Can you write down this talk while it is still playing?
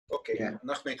אוקיי,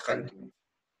 אנחנו התחלנו.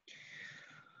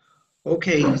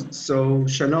 Okay, so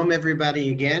shalom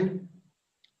everybody again.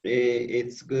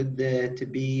 It's good to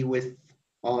be with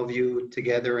all of you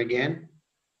together again.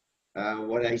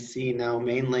 What I see now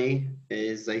mainly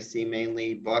is I see mainly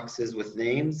boxes with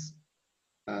names.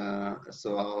 So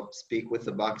I'll speak with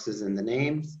the boxes and the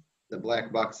names, the black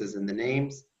boxes and the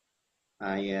names.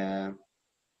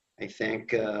 I thank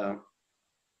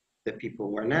the people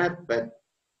who are not, but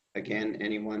again,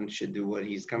 anyone should do what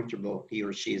he's comfortable, he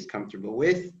or she is comfortable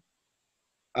with.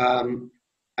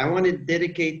 I want to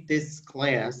dedicate this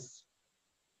class.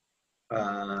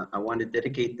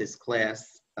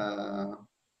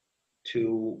 To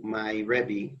my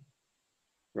Rabbi,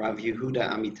 Rav Yehuda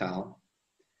Amital.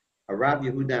 Rav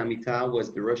Yehuda Amital was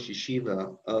the Rosh Yeshiva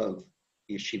of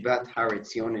Yeshivat Har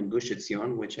Etzion in Gush Etzion,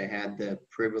 which I had the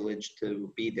privilege to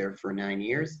be there for 9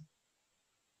 years.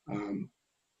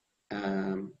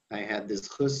 I had this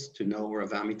chus to know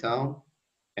Rav Amital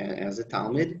as a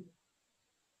Talmud.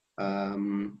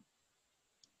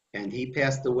 And he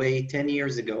passed away 10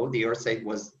 years ago. The Yortzeit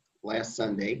was last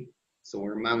Sunday. So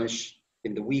we're mamish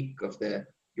in the week of the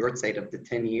Yortzeit of the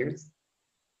 10 years.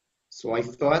 So I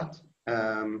thought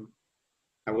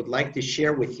I would like to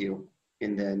share with you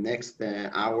in the next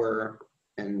hour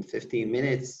and 15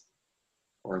 minutes,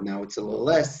 or now it's a little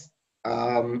less.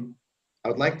 I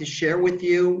would like to share with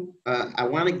you, I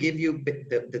want to give you,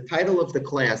 the title of the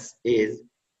class is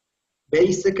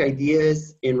Basic Ideas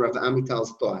in Rav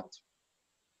Amital's Thought.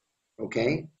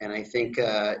 Okay, and I think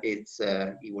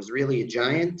he was really a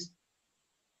giant,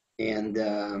 and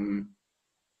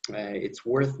it's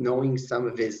worth knowing some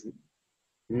of his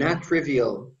not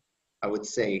trivial, I would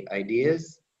say, ideas.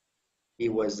 He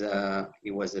was a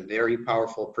very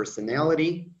powerful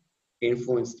personality,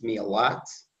 influenced me a lot.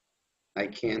 I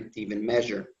can't even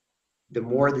measure. The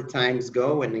more the times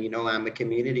go, and you know, I'm a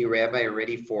community rabbi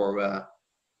already for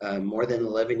more than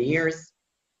 11 years.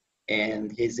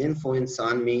 And his influence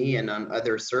on me and on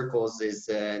other circles is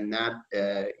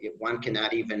one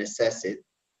cannot even assess it.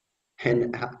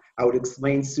 And I would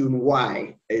explain soon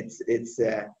why.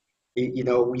 You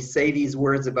know, we say these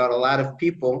words about a lot of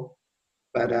people,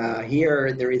 but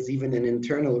here there is even an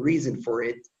internal reason for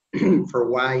it, for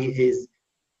why his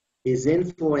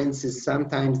influence is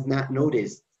sometimes not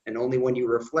noticed. And only when you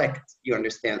reflect, you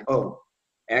understand, oh,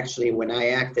 actually, when I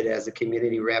acted as a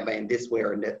community rabbi in this way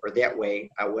or that way,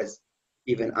 I was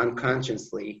even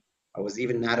unconsciously, I was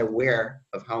even not aware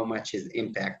of how much his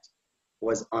impact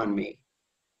was on me.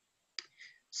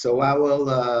 So I will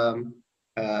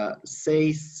say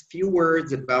a few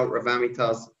words about Rav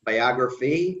Amital's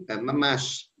biography,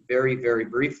 mamash, very, very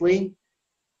briefly,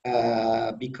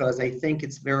 because I think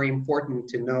it's very important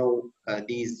to know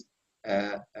these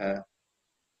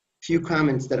few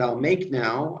comments that I'll make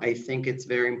now. I think it's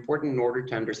very important in order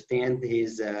to understand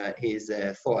his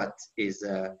thought, his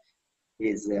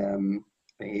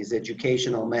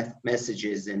educational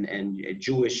messages and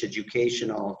Jewish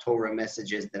educational Torah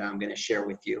messages that I'm going to share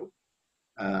with you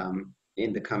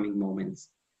in the coming moments.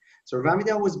 So Rav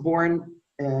Amital was born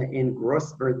in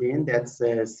Grossberlin, that's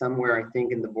somewhere I think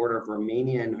in the border of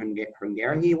Romania and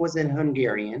Hungary. He was a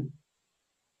Hungarian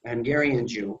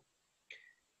Jew.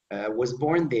 Was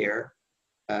born there,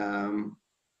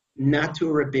 not to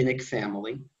a rabbinic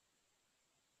family.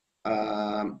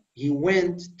 He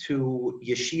went to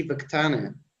Yeshiva Ktana.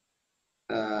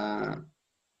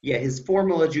 His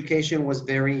formal education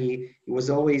was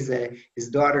always, his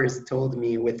daughters told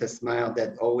me with a smile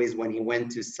that always when he went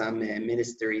to some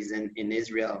ministries in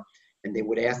Israel, and they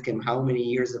would ask him, how many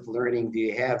years of learning do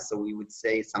you have? So we would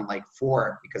say something like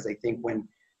 4, because I think when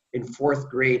in 4th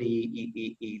grade,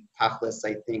 he tachlis,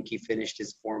 I think he finished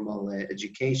his formal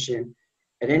education.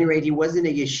 At any rate, he was in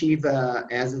a yeshiva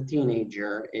as a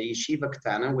teenager, a yeshiva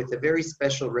ktana, with a very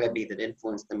special Rebbe that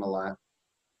influenced him a lot.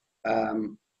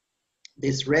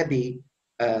 This Rebbe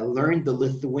learned the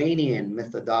Lithuanian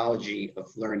methodology of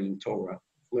learning Torah,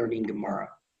 learning Gemara,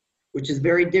 which is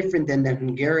very different than the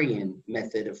Hungarian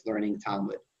method of learning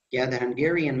Talmud. Yeah, the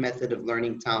Hungarian method of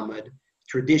learning Talmud,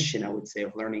 tradition, I would say,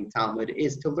 of learning Talmud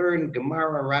is to learn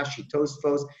Gemara, Rashi,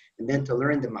 Tosfos, and then to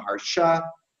learn the Maharsha,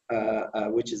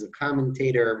 which is a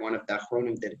commentator, one of the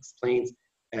Achronim that explains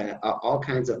all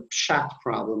kinds of pshat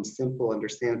problems, simple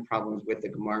understand problems with the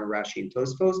Gemara, Rashi, and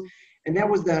Tosfos. And that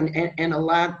was done, and a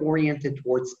lot oriented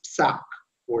towards psak,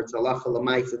 towards halacha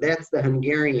l'maisa. That's the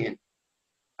Hungarian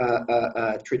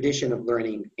tradition of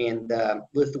learning. And the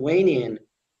Lithuanian,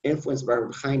 influenced by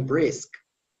Reb Chaim Brisk,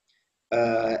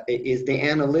 is the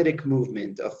analytic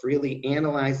movement of really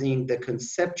analyzing the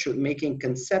conceptual, making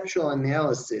conceptual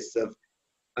analysis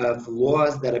of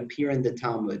laws that appear in the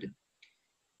Talmud.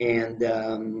 And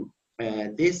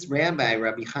this rabbi,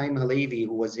 Rabbi Chaim Halevi,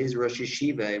 who was his Rosh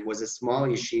Yeshiva, it was a small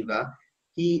yeshiva,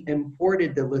 he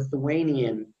imported the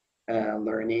Lithuanian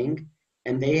learning,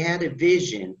 and they had a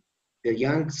vision. The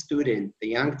young student, the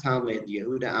young Talmud,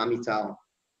 Yehuda Amital,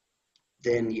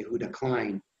 then Yehuda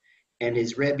Klein, and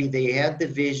his Rebbe, they had the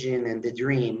vision and the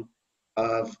dream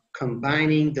of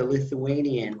combining the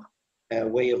Lithuanian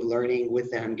way of learning with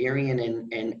the Hungarian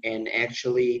and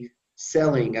actually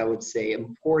selling, I would say,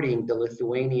 importing the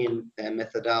Lithuanian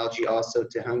methodology also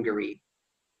to Hungary.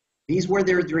 These were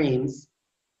their dreams.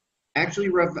 Actually,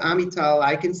 Rav Amital,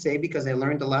 I can say, because I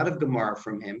learned a lot of Gemara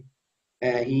from him,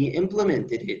 he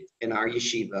implemented it in our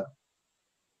yeshiva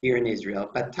here in Israel.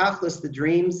 But Tachlis, the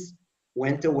dreams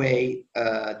went away.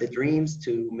 The dreams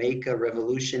to make a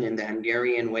revolution in the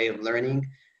Hungarian way of learning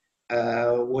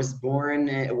was burnt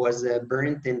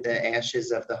in the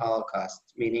ashes of the Holocaust,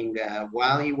 meaning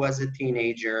while he was a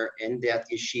teenager in that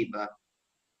yeshiva,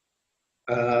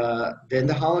 then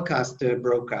the Holocaust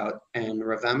broke out, and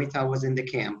Rav Amital was in the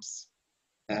camps.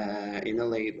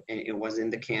 It was in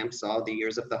the camps all the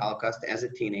years of the Holocaust as a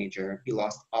teenager. He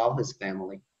lost all his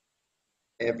family.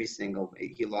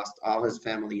 He lost all his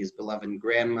family, his beloved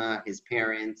grandma, his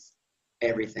parents,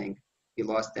 everything. He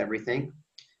lost everything.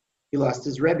 He lost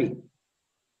his Rebbe.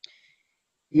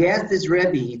 He asked his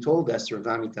Rebbe, he told us, Rav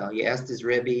Amital, he asked his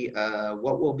Rebbe,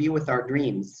 what will be with our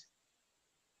dreams?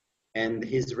 And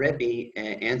his Rebbe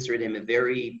answered him a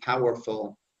very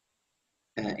powerful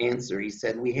answer. He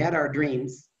said, we had our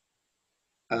dreams,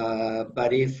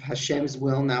 but if Hashem's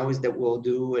will now is that we'll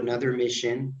do another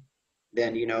mission,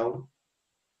 then,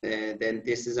 then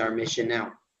this is our mission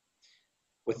now,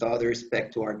 with all the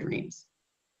respect to our dreams.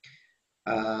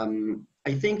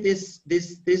 I think this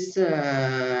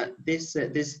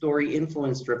story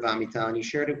influenced Rav Amital, and he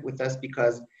shared it with us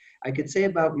because I could say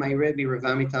about my Rebbe Rav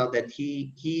Amital that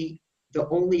the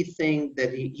only thing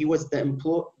that he was the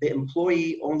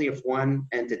employee only of one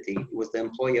entity. He was the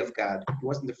employee of God. He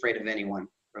wasn't afraid of anyone,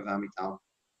 Rav Amital.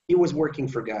 He was working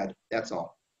for God, that's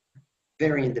all.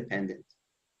 Very independent.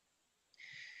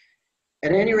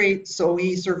 At any rate, so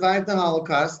he survived the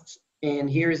Holocaust, and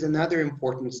here's another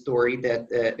important story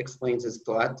that explains his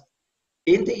thought.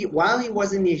 While he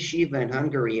was in yeshiva in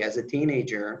Hungary as a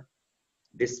teenager,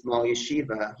 this small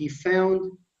yeshiva, he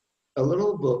found a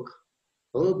little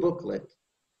booklet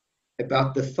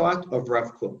about the thought of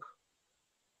Rav Kook.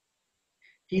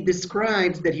 He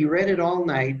describes that he read it all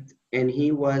night, and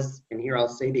he was, and here I'll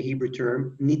say the Hebrew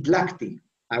term, nidlakti.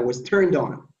 I was turned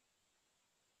on.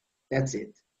 That's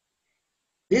it.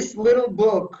 This little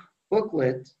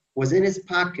booklet was in his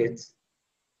pocket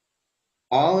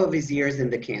all of his years in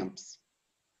the camps.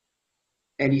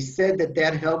 And he said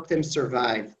that helped him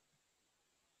survive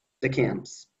the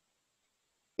camps.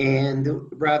 And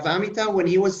Rav Amital, when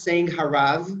he was saying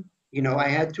Harav, I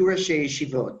had two Rashi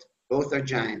Yeshivot, both are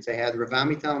giants. I had Rav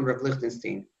Amital and Rav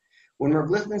Lichtenstein. When Rav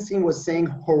Lichtenstein was saying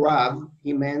Horav,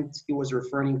 he was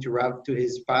referring to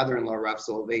his father-in-law, Rav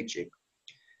Soloveitchik.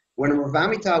 When Rav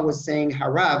Amital was saying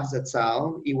Harav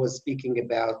Zatzal, he was speaking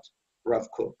about Rav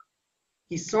Kook.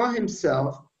 He saw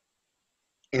himself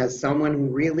as someone who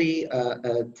really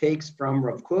takes from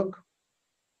Rav Kook,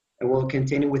 and we'll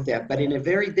continue with that, but in a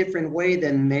very different way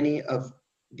than many of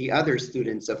the other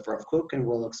students of Rav Kook, and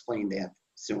we'll explain that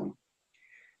soon.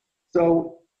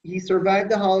 So he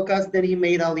survived the Holocaust, then he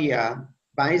made Aliyah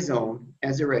by his own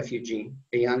as a refugee,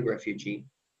 a young refugee.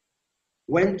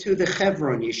 Went to the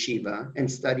Hebron yeshiva and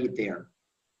studied there.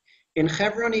 In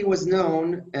Hebron, he was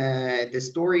known, the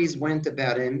stories went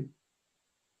about him,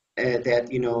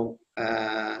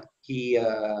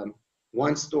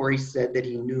 one story said that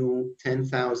he knew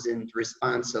 10,000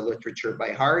 responsa literature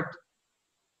by heart.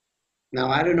 Now,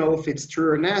 I don't know if it's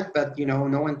true or not, but, no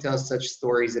one tells such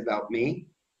stories about me.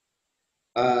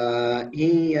 What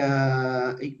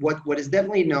is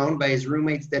definitely known by his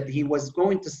roommates that he was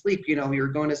going to sleep, you're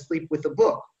going to sleep with a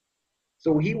book.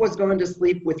 So he was going to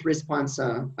sleep with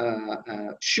responsa,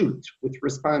 with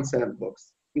responsa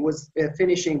books. He was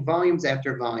finishing volumes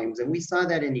after volumes, and we saw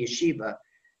that in yeshiva,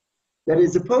 that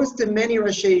as opposed to many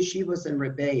Rashi Yeshivas and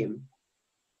Rebbeim,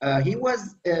 he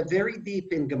was very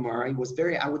deep in Gemara. He was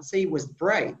I would say he was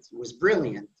bright, he was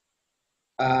brilliant.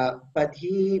 But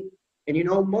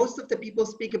most of the people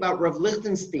speak about Rav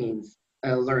Lichtenstein's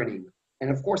learning. And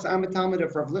of course, I'm a Talmud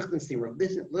of Rav Lichtenstein. Rav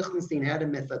Lichtenstein had a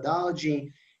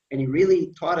methodology, and he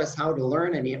really taught us how to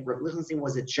learn. And Rav Lichtenstein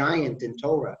was a giant in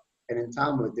Torah and in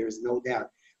Talmud, there's no doubt.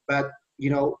 But,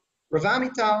 Rav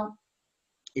Amital,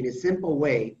 in a simple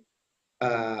way,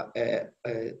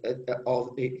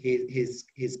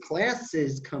 his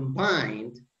classes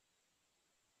combined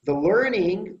the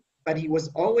learning but he was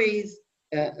always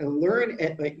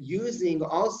using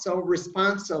also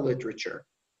responsa literature.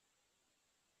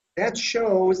 That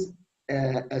shows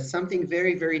something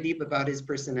very, very deep about his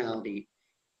personality.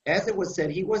 As it was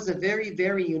said, he was a very,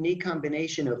 very unique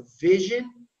combination of vision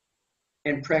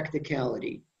and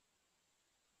practicality.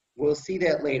 We'll see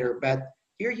that later, but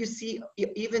here you see,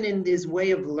 even in this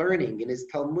way of learning, in his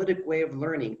Talmudic way of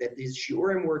learning, that his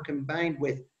shiurim were combined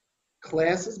with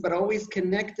classes, but always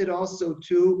connected also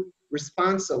to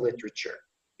responsa literature.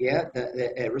 Yeah,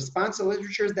 the responsa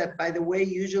literatures that, by the way,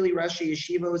 usually Rashi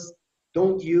yeshivos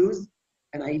don't use,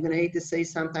 and I even hate to say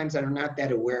sometimes are not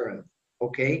that aware of,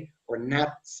 okay? Or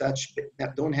not such,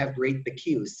 that don't have great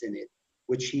bekius in it,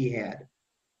 which he had.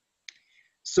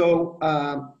 So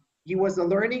he was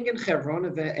learning in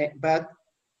Hebron, but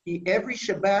every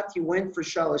Shabbat he went for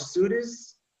Shalosh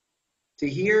Sudas to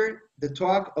hear the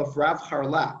talk of Rav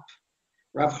Harlap.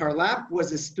 Rav Harlap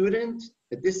was a student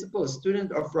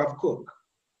of Rav Kook.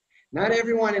 Not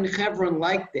everyone in Hebron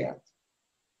liked that.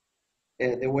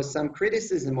 There was some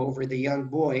criticism over the young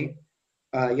boy,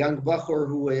 young Bachor,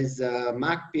 who is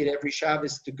makpid every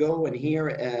Shabbos to go and hear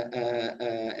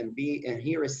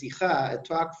hear a sicha, a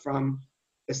talk from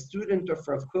a student of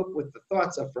Rav Kook with the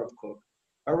thoughts of Rav Kook.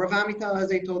 Rav Amital,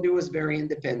 as I told you, was very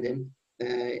independent.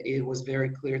 It was very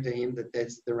clear to him that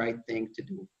that's the right thing to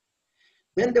do.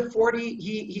 Then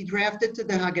he drafted to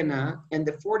the Haganah, and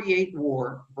the 48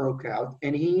 war broke out,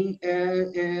 and he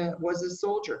was a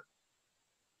soldier.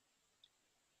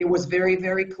 It was very,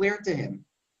 very clear to him.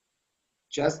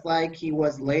 Just like he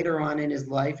was later on in his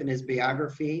life, in his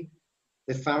biography,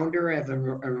 the founder of a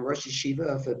Rosh Yeshiva,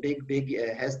 of a big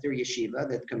Hester Yeshiva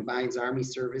that combines army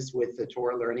service with the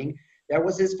Torah learning. That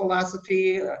was his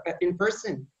philosophy in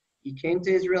person. He came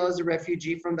to Israel as a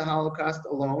refugee from the Holocaust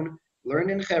alone,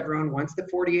 learned in Hebron. Once the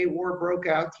 48 war broke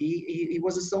out, he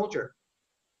was a soldier.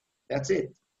 That's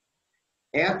it.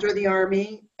 After the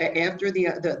army, after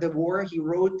the war, he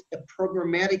wrote a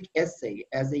programmatic essay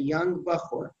as a young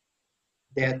Bachor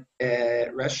that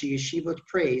Rashi Yeshivot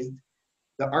praised.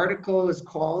 The article is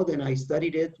called, and I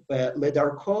studied it,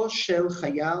 Ledarko shel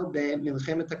chayal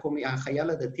b'milchemet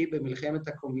hadati b'milchemet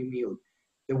hakomimiyut.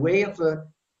 The way of a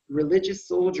religious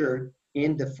soldier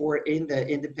in the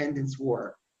Independence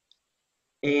War.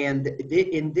 And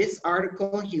in this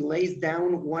article, he lays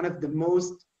down one of the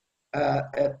most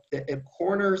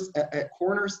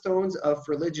cornerstones of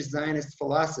religious Zionist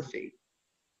philosophy.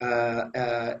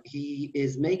 He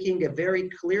is making a very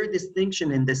clear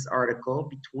distinction in this article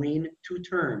between two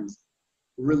terms,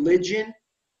 religion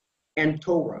and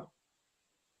Torah.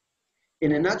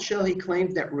 In a nutshell, he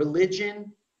claims that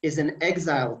religion is an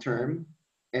exile term,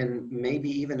 and maybe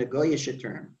even a goyish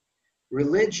term.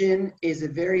 Religion is a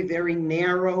very, very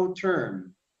narrow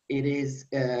term. It is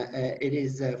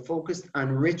focused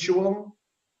on ritual,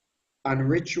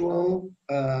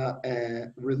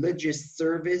 religious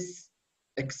service,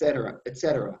 etc.,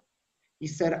 etc. He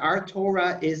said our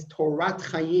Torah is Torat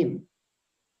Chaim.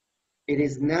 It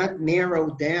is not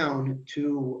narrowed down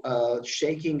to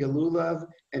shaking a lulav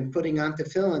and putting on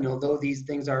tefillin, although these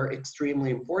things are extremely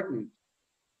important.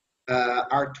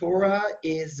 Our Torah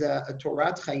is a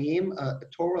Torat Chaim, a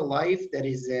Torah life that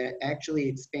is actually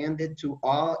expanded to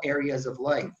all areas of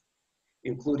life,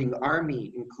 including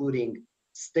army, including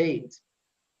state.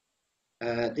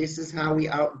 This is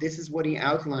what he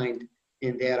outlined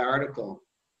in that article.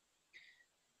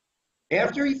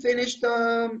 After he finished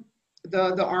the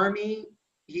army,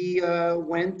 he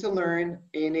went to learn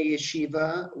in a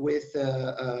yeshiva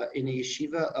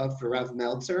of Rav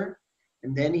Meltzer.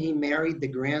 And then he married the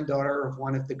granddaughter of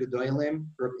one of the Gedolim,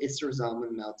 Rav Isser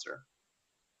Zalman Meltzer.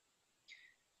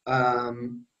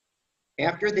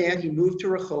 After that, he moved to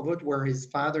Rehovot, where his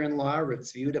father-in-law, Rav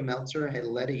Tzviuda Meltzer, had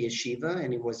led a yeshiva,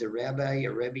 and he was a Rebbe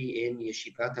in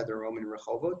Yeshivat Hadarom in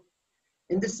Rehovot.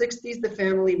 In the 60s, the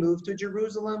family moved to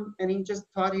Jerusalem, and he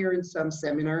just taught here in some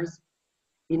seminars.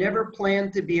 He never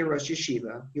planned to be a Rosh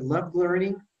Yeshiva. He loved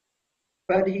learning,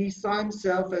 but he saw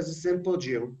himself as a simple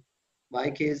Jew,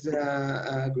 like his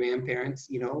grandparents,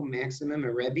 Maximum,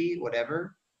 a Rebbe,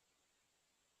 whatever.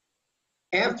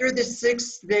 After the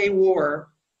 6-day war,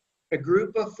 a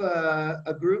group of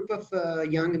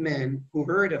young men who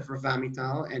heard of Rav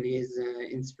Amital and his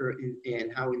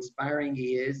and how inspiring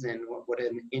he is and what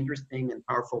an interesting and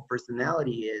powerful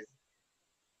personality he is,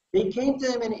 they came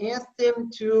to him and asked him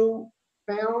to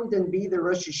found and be the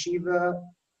Rosh Yeshiva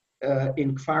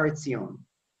in Kfar Etzion,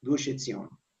 Gush Etzion,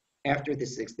 after the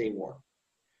 6-day war.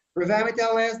 Rav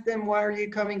Amital asked him, "Why are you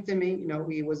coming to me?"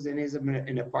 He was in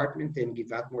an apartment in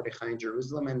Givat Mordechai in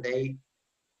Jerusalem,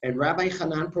 and Rabbi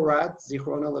Hanan Porat,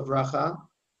 Zichrona Levracha,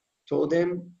 told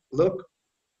him, "Look,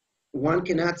 one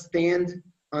cannot stand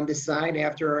on the side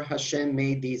after Hashem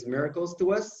made these miracles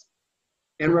to us.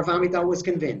 And Rav Amital was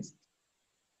convinced.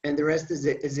 And the rest is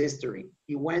history.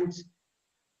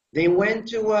 They went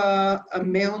to a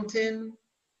mountain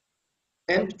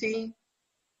empty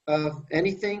of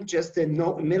anything, just in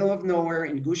the middle of nowhere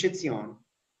in Gush Etzion.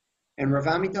 And Rav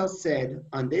Amital said,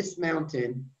 on this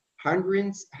mountain,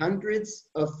 hundreds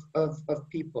of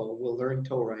people will learn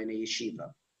Torah in a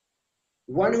yeshiva.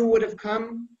 One who would have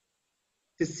come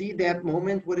to see that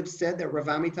moment would have said that Rav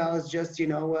Amital is just,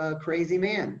 a crazy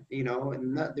man,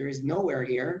 and there is nowhere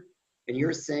here. And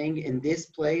you're saying in this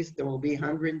place there will be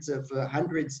hundreds of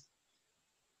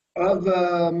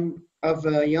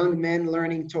young men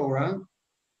learning Torah.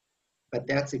 But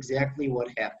that's exactly what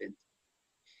happened.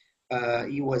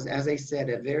 He was, as I said,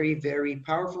 a very, very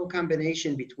powerful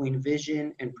combination between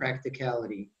vision and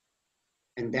practicality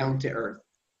and down to earth.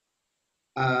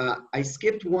 I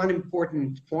skipped one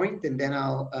important point, and then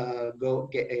I'll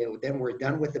then we're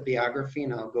done with the biography,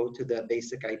 and I'll go to the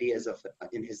basic ideas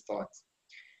in his thoughts.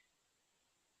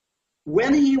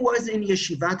 When he was in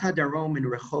Yeshivat HaDarom in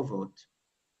Rehovot,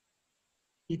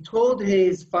 he told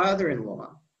his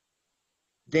father-in-law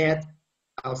that,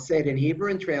 I'll say it in Hebrew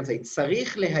and translate,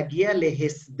 Tzarich lehagia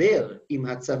lehesder im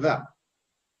hatzava,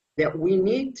 that we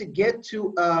need to get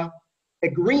to an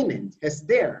agreement,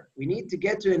 hesder, we need to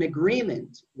get to an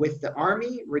agreement with the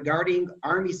army regarding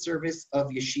army service of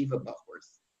yeshiva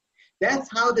bachors.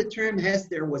 That's how the term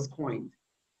hesder was coined,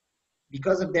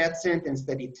 because of that sentence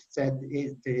that he said to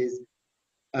his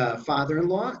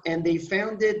father-in-law, and they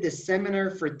founded the seminar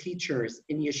for teachers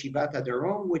in Yeshivat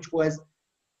HaDarom, which was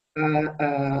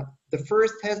the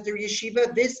first Hesder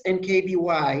Yeshiva, this and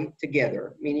KBY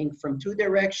together, meaning from two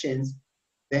directions,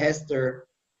 the Hesder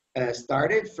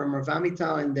started, from Rav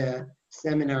Amital in the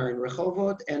seminar in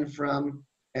Rehovot and from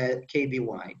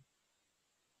KBY.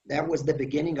 That was the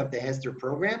beginning of the Hesder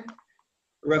program.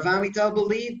 Rav Amital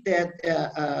believed that,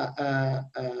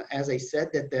 as I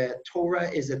said, that the Torah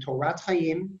is a Torat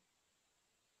Chaim,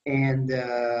 and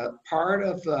part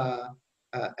of,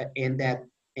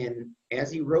 and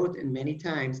as he wrote in many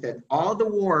times, that all the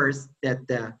wars that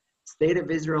the state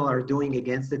of Israel are doing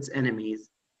against its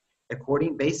enemies,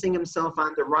 basing himself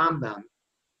on the Rambam,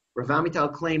 Rav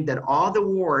Amital claimed that all the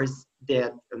wars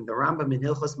that, and the Rambam in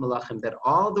Hilchos Melachim, that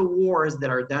all the wars that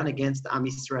are done against Am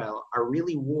Yisrael are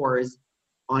really wars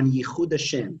on Yichud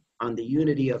Hashem, on the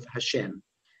unity of Hashem.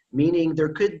 Meaning there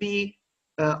could be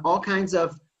all kinds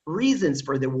of reasons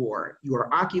for the war. You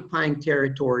are occupying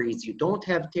territories, you don't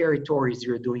have territories,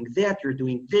 you're doing that, you're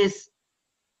doing this.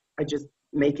 I just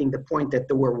making the point that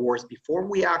there were wars before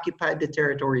we occupied the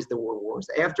territories, there were wars.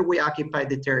 After we occupied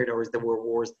the territories, there were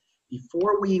wars.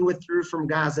 Before we withdrew from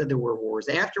Gaza, there were wars.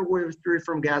 After we withdrew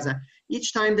from Gaza,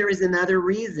 each time there is another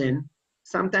reason,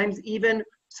 sometimes even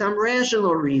some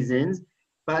rational reasons,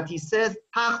 but he says,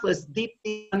 Tachlis,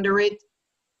 deeply under it,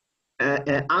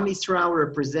 Am Yisrael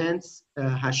represents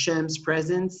Hashem's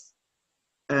presence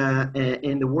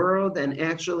in the world, and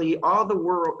actually all the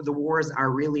wars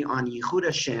are really on Yichud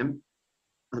Hashem,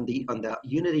 on the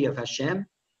unity of Hashem,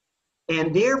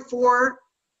 and therefore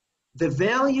the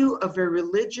value of a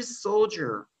religious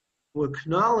soldier who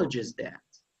acknowledges that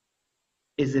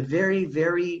is a very,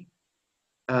 very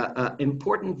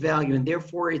important value, and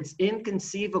therefore it's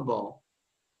inconceivable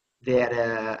that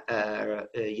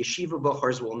yeshiva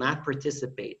bachors will not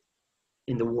participate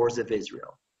in the wars of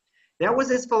Israel. That was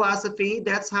his philosophy.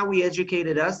 That's how he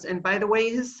educated us. And by the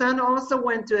way, his son also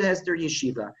went to Hesder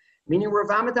Yeshiva, meaning Rav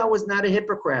Amital was not a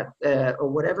hypocrite, or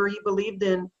whatever he believed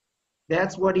in.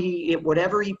 That's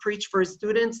whatever he preached for his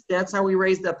students, that's how he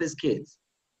raised up his kids.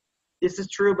 This is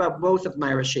true about both of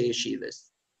my Rashi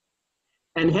Yeshivas.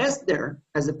 And Hesder,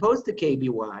 as opposed to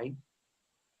KBY,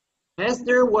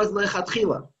 Hesder was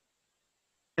lechatchila.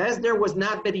 Hesder was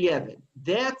not b'diavad.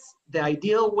 That's the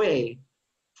ideal way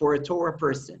for a Torah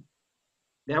person.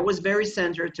 That was very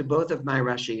central to both of my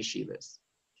Rashi Yeshivas.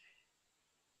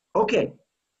 Okay,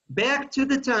 back to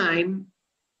the time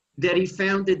that he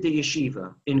founded the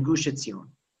yeshiva in Gush Etzion.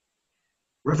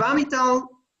 Rav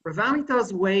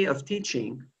Amital's way of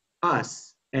teaching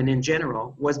us, and in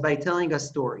general, was by telling us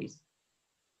stories.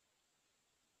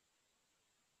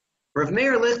 Rav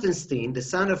Meir Lichtenstein, the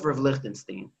son of Rav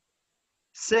Lichtenstein,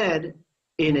 said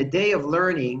in a day of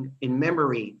learning in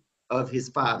memory of his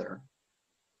father,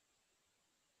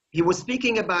 he was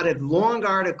speaking about a long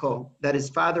article that his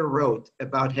father wrote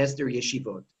about Hesder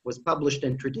Yeshivot, was published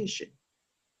in Tradition.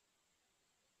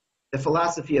 The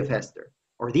philosophy of Hesder,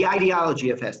 or the ideology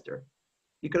of Hesder.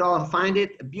 You could all find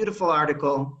it, a beautiful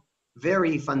article,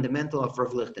 very fundamental of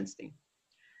Rav Lichtenstein.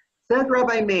 Said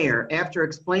Rabbi Meir, after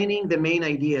explaining the main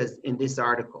ideas in this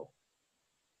article,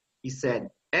 he said,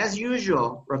 as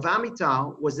usual, Rav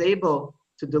Amital was able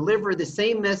to deliver the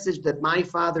same message that my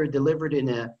father delivered in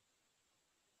a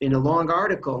long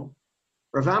article.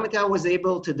 Rav Amital was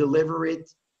able to deliver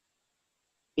it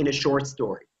in a short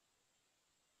story.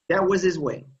 That was his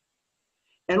way.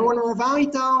 And when Rav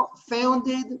Amital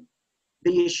founded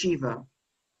the yeshiva,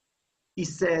 he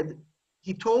said,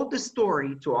 he told the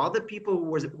story to all the people who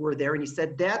were there, and he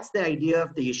said, that's the idea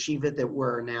of the yeshiva that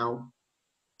we're now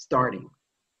starting.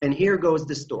 And here goes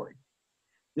the story.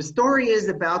 The story is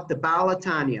about the Baal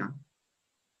HaTanya.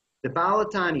 The Baal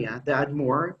HaTanya, the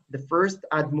Admor, the first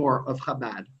Admor of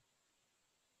Chabad.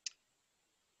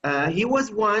 He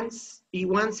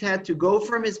once had to go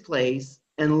from his place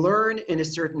and learn in a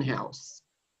certain house.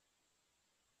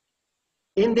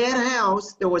 In that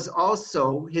house, there was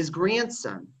also his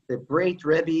grandson, the great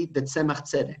Rabbi, the Tzemach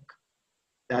Tzedek,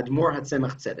 the Admor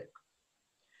HaTzemach Tzedek.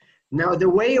 Now, the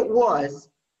way it was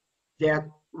that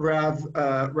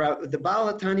the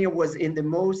Baal HaTanya was in the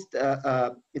most,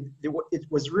 it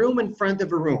was room in front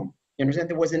of a room. You understand?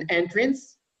 There was an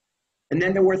entrance, and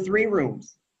then there were 3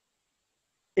 rooms.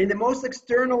 In the most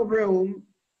external room,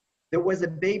 there was a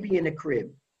baby in a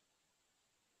crib.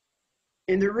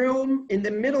 In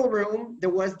the middle room, there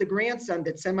was the grandson,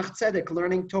 the Tzemach Tzedek,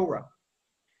 learning Torah.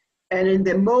 And in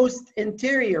the most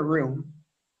interior room,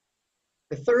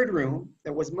 the 3rd room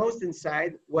that was most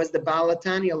inside, was the Baal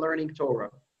HaTanya learning Torah.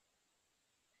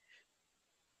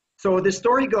 So the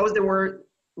story goes, they were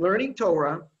learning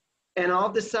Torah, and all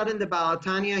of a sudden the Baal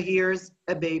HaTanya hears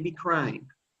a baby crying.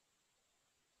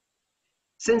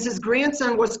 Since his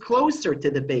grandson was closer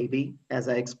to the baby, as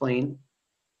I explained,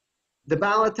 the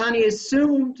Baal HaTanya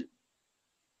assumed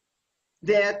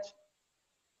that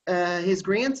his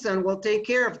grandson will take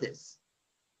care of this.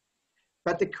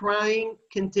 But the crying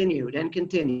continued and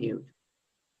continued.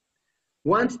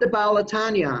 Once the Baal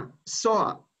HaTanya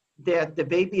saw that the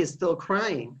baby is still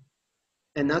crying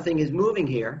and nothing is moving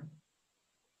here,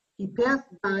 he passed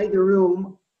by the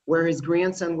room where his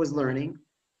grandson was learning,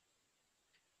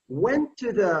 went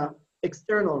to the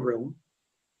external room.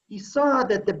 He saw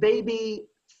that the baby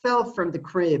fell from the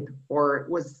crib or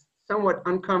was somewhat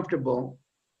uncomfortable.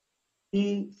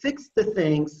 He fixed the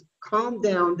things, calmed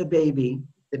down the baby.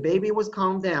 The baby was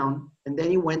calmed down, and then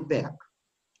he went back.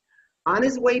 On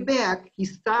his way back, he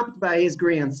stopped by his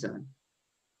grandson,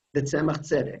 the Tzemach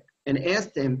Tzedek, and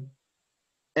asked him,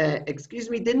 excuse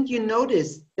me, didn't you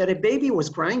notice that a baby was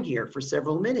crying here for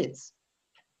several minutes?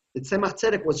 The Tzemach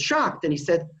Tzedek was shocked, and he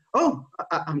said, oh,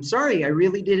 I'm sorry, I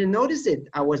really didn't notice it.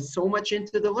 I was so much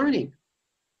into the learning.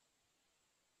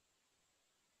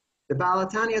 The Baal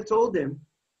HaTanya told him,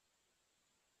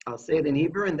 I'll say it in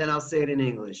Hebrew and then I'll say it in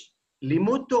English.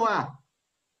 לימוד תורה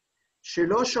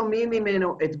שלא שומעים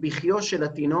ממנו את בכיו של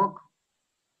התינוק,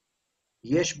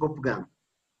 יש בו פגם.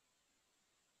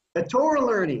 A Torah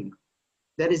learning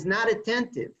that is not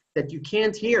attentive, that you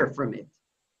can't hear from it,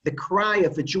 the cry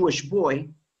of a Jewish boy,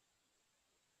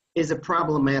 is a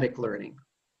problematic learning.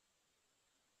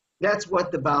 That's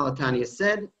what the Baal HaTanya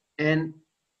said, and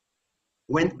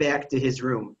went back to his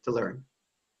room to learn.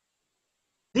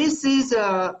 This is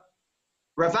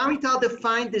Rav Amital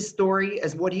defined this story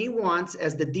as what he wants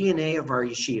as the DNA of our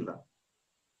yeshiva.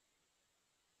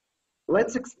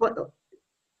 Let's explain.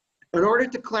 In order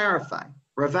to clarify,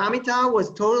 Rav Amital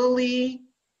was totally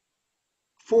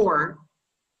for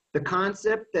the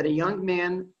concept that a young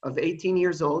man of 18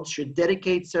 years old should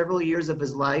dedicate several years of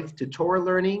his life to Torah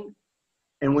learning.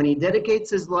 And when he dedicates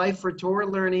his life for Torah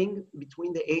learning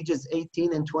between the ages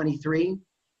 18 and 23,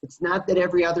 it's not that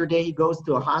every other day he goes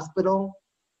to a hospital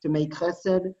to make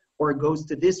chesed, or goes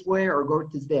to this way, or goes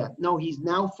to that. No, he's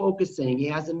now focusing, he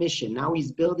has a mission. Now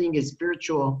he's building his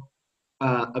spiritual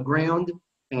ground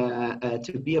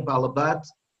to be a balabat,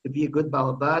 to be a good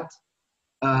balabat.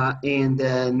 And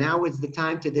now is the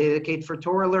time to dedicate for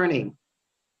Torah learning.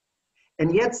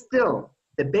 And yet still,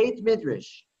 the Beit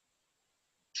Midrash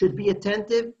should be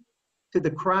attentive to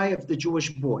the cry of the Jewish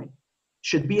boy,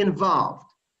 should be involved.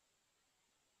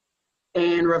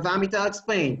 And Rav Amital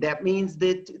explained, that means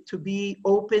that to be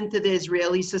open to the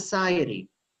Israeli society,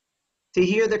 to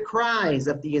hear the cries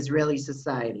of the Israeli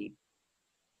society.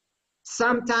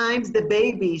 Sometimes the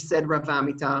baby, said Rav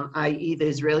Amital, i.e. the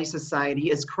Israeli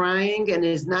society, is crying and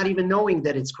is not even knowing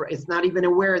that it's not even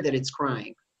aware that it's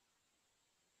crying.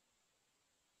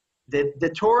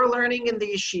 The Torah learning in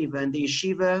the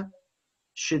yeshiva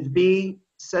should be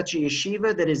such a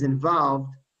yeshiva that is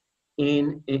involved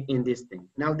in this thing.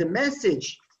 Now, the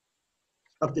message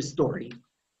of the story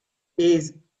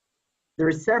is There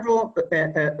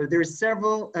are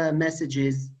several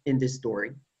messages in this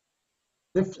story.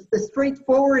 The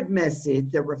straightforward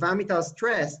message that Rav Amital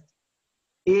stressed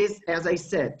is, as I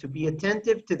said, to be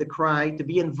attentive to the cry, to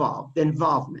be involved, the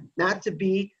involvement, not to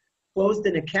be closed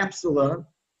in a capsula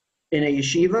in a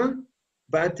yeshiva,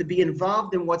 but to be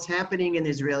involved in what's happening in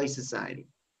Israeli society.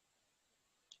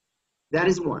 That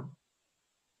is one.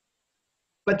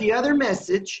 But the other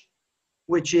message,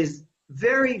 which is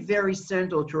very, very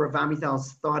central to Rav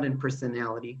Amital's thought and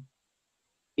personality,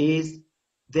 is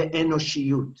the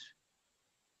enoshiyut,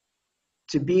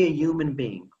 to be a human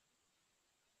being.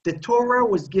 The Torah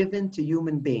was given to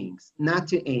human beings, not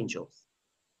to angels.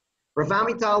 Rav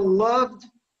Amital loved,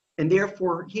 and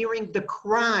therefore hearing the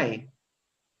cry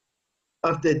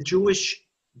of the Jewish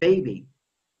baby,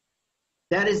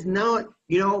 that is not,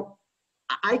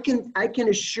 I can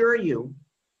assure you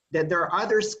that there are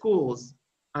other schools,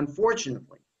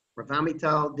 unfortunately, Rav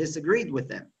Amital disagreed with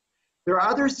them. There are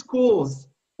other schools,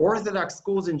 Orthodox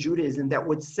schools in Judaism, that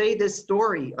would say this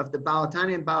story of the Baal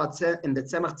Tanya and the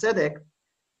Tzemach Tzedek.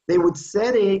 They would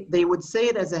say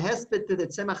it as a hesped to the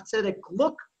Tzemach Tzedek.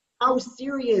 Look how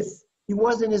serious he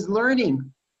was in his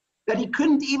learning, that he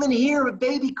couldn't even hear a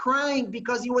baby crying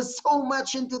because he was so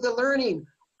much into the learning.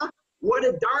 What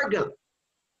a darga.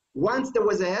 Once there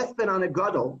was a hesped on a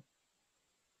gadol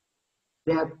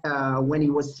that when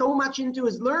he was so much into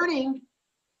his learning,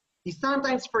 he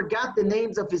sometimes forgot the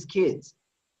names of his kids.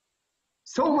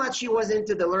 So much he was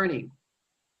into the learning.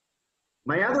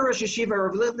 My other Rosh Yeshiva,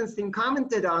 Rav Lichtenstein,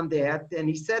 commented on that, and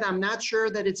he said, I'm not sure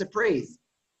that it's a praise.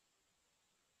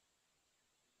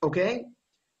 Okay?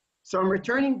 So I'm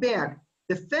returning back.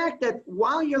 The fact that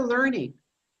while you're learning,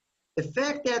 the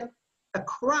fact that a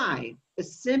cry, a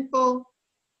simple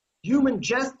human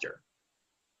gesture,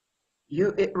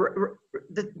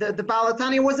 the Baal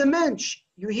Tanya was a mensch.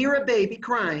 You hear a baby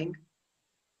crying,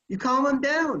 you calm him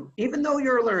down, even though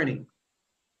you're learning.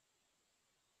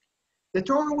 The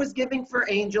Torah was given for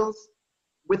angels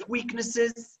with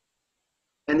weaknesses,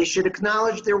 and they should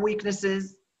acknowledge their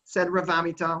weaknesses, said Rav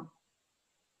Amital.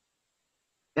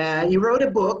 He wrote a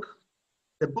book.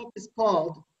 The book is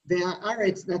called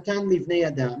Ve'ha'aretz Natan Livnei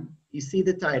Adam. You see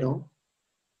the title.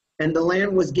 And the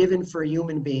land was given for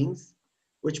human beings,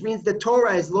 which means the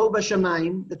Torah is lo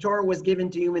b'shamayim. The Torah was given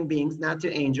to human beings, not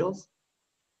to angels.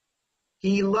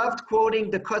 He loved quoting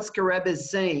the Kotzker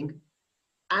Rebbe's saying,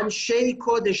 Anshei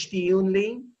Kodesh Tiyun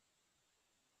Li,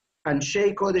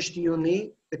 Anshei Kodesh Tiyun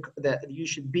Li, that you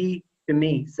should be to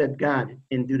me, said God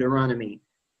in Deuteronomy,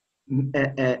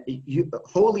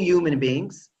 holy human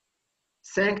beings,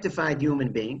 sanctified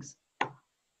human beings.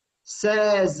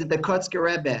 Says the Kotzker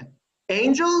Rebbe,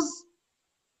 angels?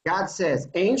 God says,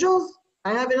 angels?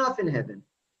 I have enough in heaven.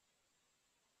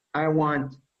 I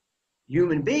want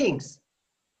human beings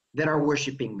that are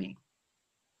worshiping me.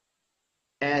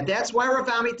 And that's why Rav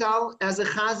Amital, as a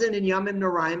chazan in Yamim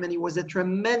Noraim, and he was a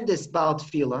tremendous Baal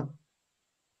Tefillah.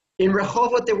 In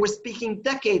Rehovot, they were speaking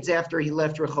decades after he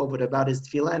left Rehovot about his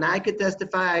Tefillah, and I could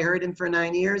testify, I heard him for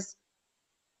 9 years.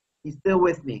 He's still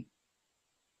with me.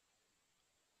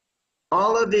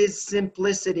 All of his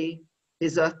simplicity,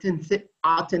 his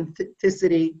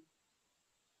authenticity,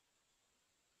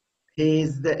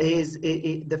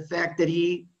 the fact that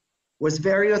he was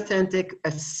very authentic,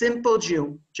 a simple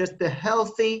Jew, just a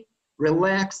healthy,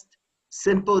 relaxed,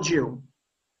 simple Jew,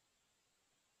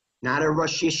 not a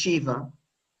Rosh Yeshiva,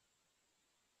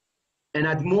 an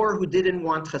Admor who didn't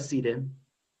want Hasidim.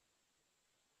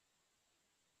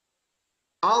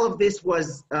 All of this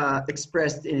was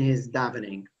expressed in his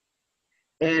davening.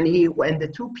 And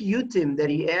the two piyutim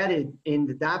that he added in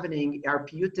the davening are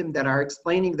piyutim that are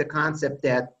explaining the concept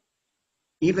that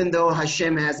even though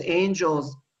Hashem has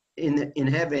angels in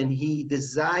heaven, he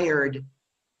desired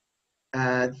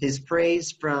his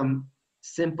praise from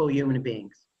simple human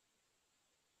beings.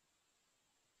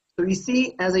 So you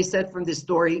see, as I said from this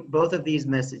story, both of these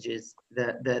messages,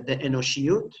 the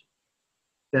enoshiyut,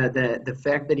 the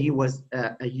fact that he was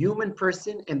a human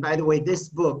person. And by the way, this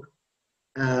book,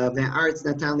 Ve'ha'aretz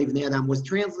Natan Livnei Adam, was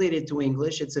translated to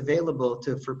English. It's available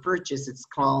for purchase. It's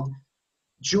called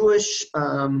Jewish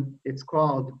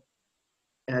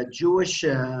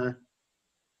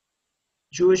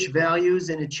Values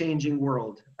in a Changing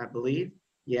World, I believe.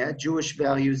 Yeah, Jewish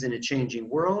Values in a Changing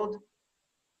World.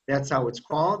 That's how it's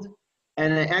called.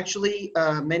 And actually,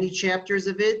 many chapters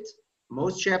of it,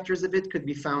 most chapters of it could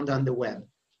be found on the web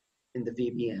in the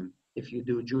VBM if you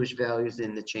do Jewish Values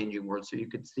in the Changing World. So you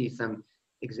could see some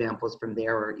examples from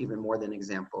there, or even more than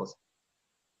examples.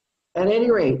 At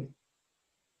any rate,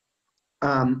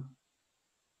 as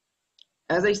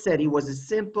I said, he was a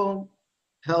simple,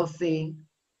 healthy,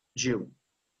 Jew.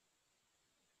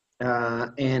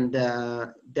 That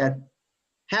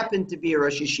happened to be a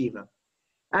Rosh Yeshiva.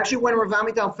 Actually, when Rav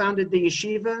Amital founded the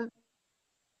yeshiva,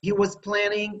 he was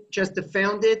planning just to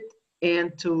found it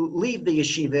and to leave the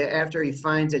yeshiva after he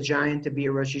finds a giant to be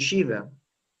a Rosh Yeshiva.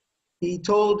 He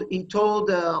told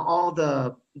all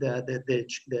the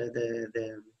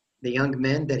young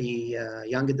men that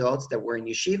young adults that were in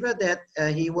yeshiva that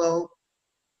he will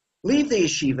leave the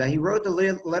yeshiva. He wrote a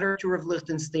letter to Rav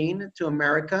Lichtenstein to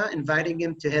America, inviting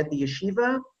him to head the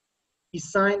yeshiva. He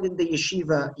signed in the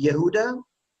yeshiva Yehuda.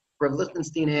 Rav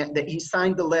Lichtenstein he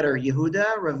signed the letter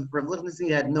Yehuda. Rav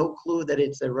Lichtenstein had no clue that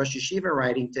it's a Rosh Yeshiva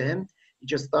writing to him. He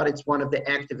just thought it's one of the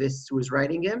activists who was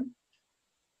writing him.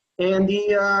 And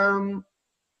he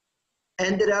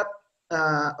ended up,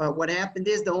 what happened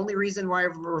is the only reason why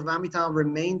Rav Amital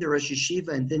remained the Rosh Yeshiva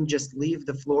and didn't just leave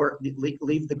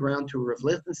the ground to Rav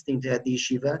Lichtenstein to head the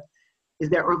yeshiva, is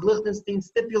that Rav Lichtenstein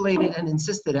stipulated and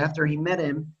insisted after he met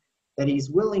him that he's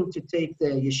willing to take the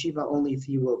yeshiva only if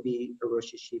he will be a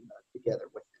Rosh Yeshiva together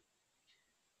with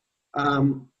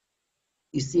him.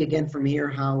 You see again from here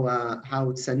how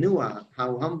tsanua,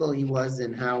 how humble he was,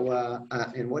 and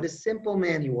and what a simple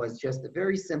man he was. Just a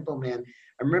very simple man.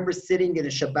 I remember sitting at a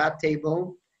Shabbat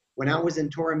table when I was in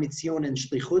Torah Mitzion and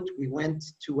Shlichut. We went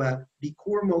to a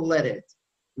Bikur Moledet,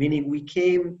 meaning we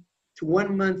came to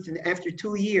 1 month, and after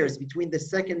 2 years, between the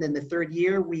second and the third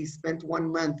year, we spent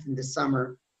 1 month in the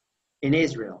summer in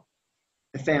Israel,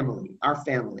 our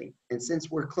family. And since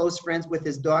we're close friends with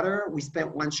his daughter, we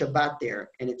spent 1 Shabbat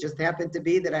there. And it just happened to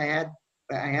be that I had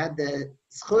the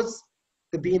zchus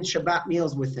to be in Shabbat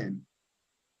meals with him.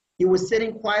 He was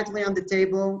sitting quietly on the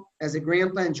table as a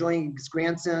grandpa enjoying his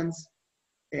grandsons.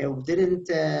 Didn't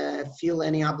feel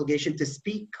any obligation to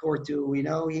speak or to,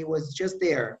 he was just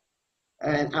there.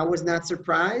 And I was not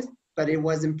surprised, but it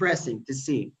was impressive to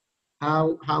see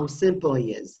how simple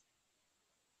he is,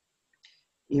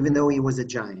 even though he was a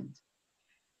giant.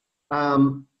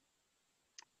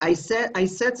 I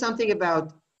said something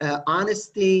about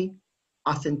honesty,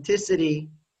 authenticity,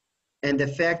 and the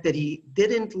fact that he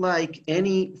didn't like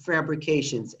any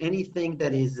fabrications, anything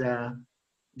that is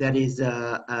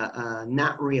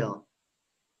not real.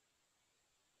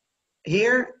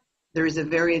 Here, there is a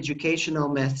very educational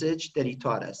message that he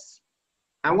taught us.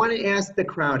 I want to ask the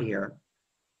crowd here,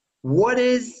 what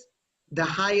is the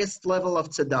highest level of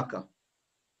tzedakah?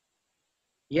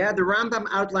 Yeah, the Rambam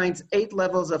outlines 8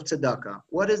 levels of tzedakah.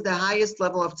 What is the highest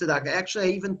level of tzedakah? Actually,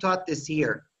 I even taught this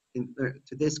here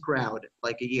to this crowd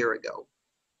like a year ago.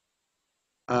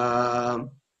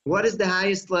 What is the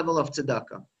highest level of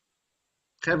tzedakah?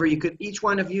 However, each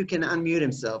one of you can unmute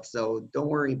himself, so don't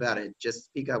worry about it. Just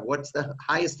speak up. What's the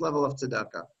highest level of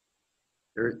tzedakah?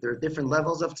 There are different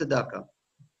levels of tzedakah.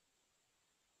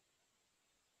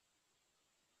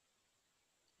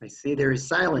 I see there is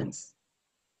silence.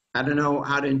 I don't know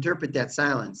how to interpret that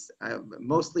silence.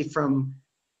 Mostly from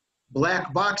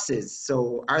black boxes.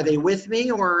 So are they with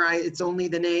me, or it's only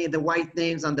the white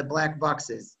names on the black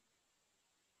boxes?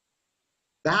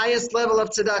 The highest level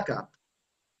of tzedakah.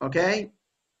 Okay?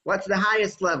 What's the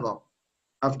highest level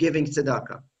of giving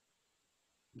tzedakah?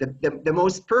 The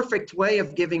most perfect way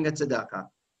of giving a tzedakah.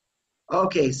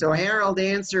 Okay, so Harold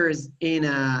answers in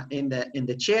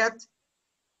the chat.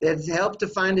 That's help to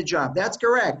find a job. That's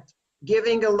correct.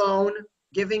 Giving a loan,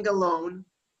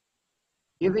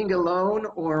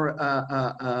 or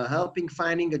helping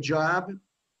finding a job,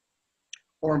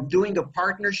 or doing a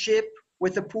partnership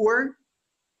with the poor.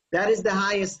 That is the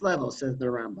highest level, says the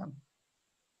Rambam.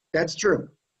 That's true.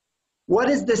 What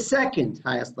is the second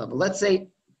highest level? Let's say,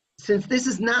 since this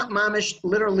is not mamish,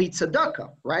 literally tzedakah,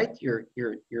 right? You're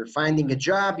finding a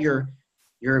job, you're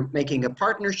making a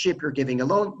partnership, you're giving a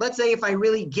loan. Let's say if I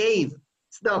really gave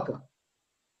tzedakah,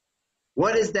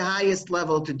 what is the highest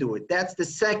level to do it? That's the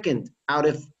second out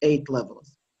of 8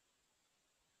 levels.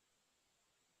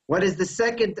 What is the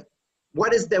second?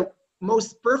 What is the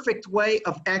most perfect way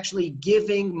of actually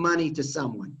giving money to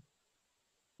someone?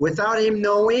 Without him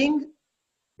knowing,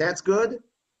 that's good.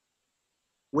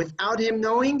 Without him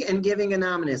knowing and giving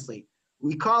anonymously.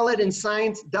 We call it in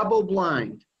science double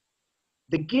blind.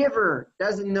 The giver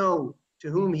doesn't know to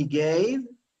whom he gave,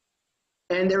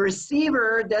 and the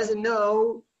receiver doesn't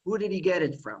know who did he get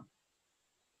it from.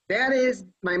 That is,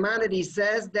 Maimonides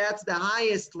says, that's the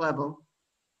highest level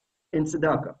in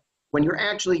tzedakah. When you're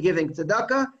actually giving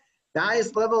tzedakah, the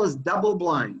highest level is double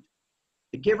blind.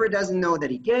 The giver doesn't know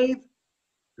that he gave,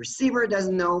 the receiver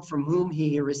doesn't know from whom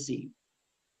he received.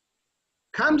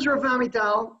 Comes Rav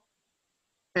Amital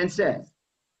and says,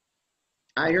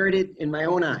 I heard it in my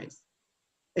own eyes,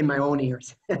 in my own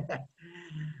ears,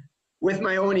 with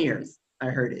my own ears. I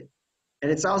heard it.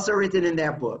 And it's also written in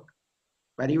that book.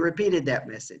 But he repeated that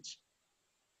message.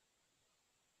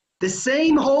 The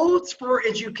same holds for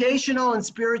educational and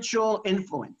spiritual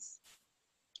influence.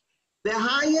 The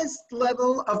highest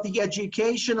level of the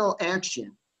educational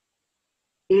action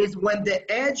is when the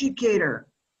educator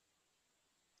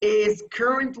is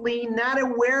currently not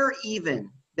aware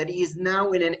even that he is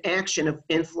now in an action of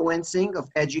influencing, of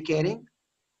educating,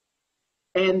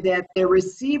 and that the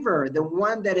receiver, the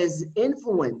one that is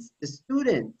influenced, the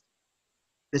student,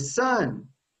 the son,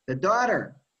 the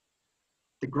daughter,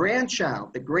 the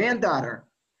grandchild, the granddaughter,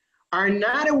 are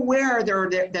not aware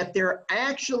that they're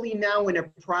actually now in a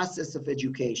process of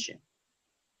education.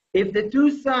 If the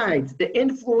two sides, the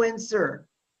influencer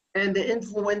and the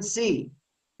influencee,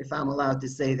 if I'm allowed to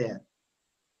say that,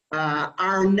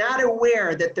 are not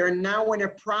aware that they're now in a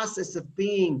process of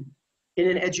being in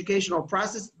an educational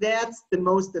process, that's the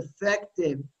most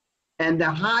effective and the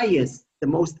highest, the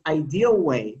most ideal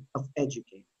way of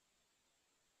educating.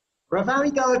 Rav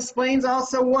Amital explains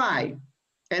also why,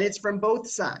 and it's from both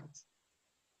sides.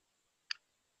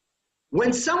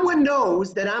 When someone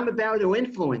knows that I'm about to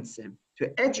influence him,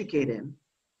 to educate him,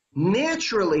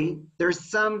 naturally there's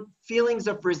some feelings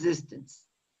of resistance,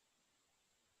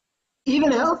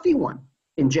 even a healthy one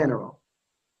in general.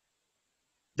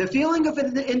 The feeling of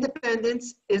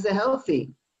independence is a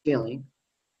healthy feeling.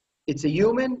 It's a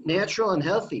human, natural, and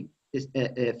healthy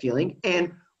feeling.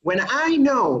 And when I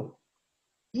know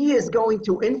he is going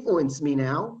to influence me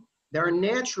now, there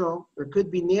could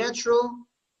be natural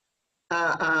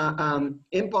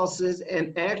impulses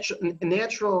and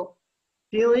natural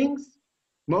feelings,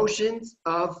 motions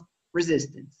of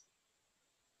resistance.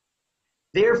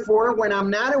 Therefore, when I'm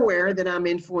not aware that I'm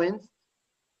influenced,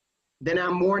 then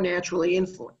I'm more naturally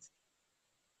influenced.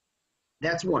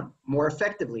 That's one, more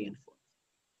effectively influenced.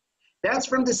 That's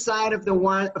from the side of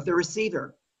the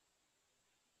receiver.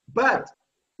 But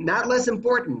not less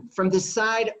important, from the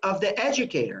side of the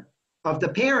educator, of the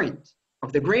parent,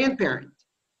 of the grandparent.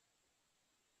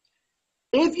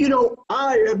 If you know,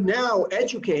 I am now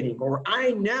educating, or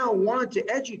I now want to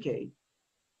educate,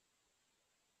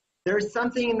 there's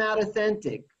something not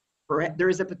authentic. There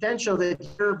is a potential that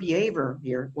your behavior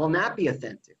here will not be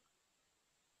authentic.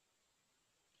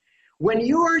 When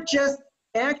you are just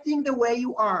acting the way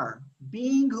you are,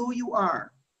 being who you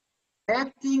are,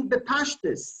 acting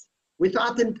bepashtus, with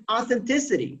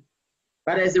authenticity,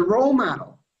 but as a role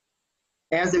model,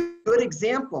 as a good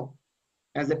example,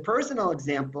 as a personal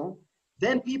example,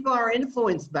 then people are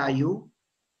influenced by you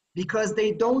because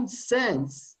they don't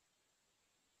sense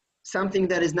something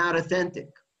that is not authentic.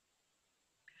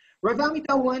 Rav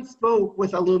Amital once spoke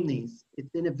with alumni.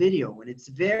 It's in a video, and it's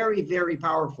very, very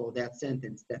powerful, that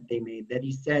sentence that they made, that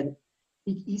he said,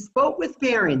 he spoke with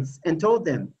parents and told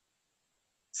them,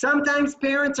 sometimes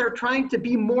parents are trying to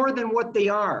be more than what they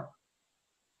are.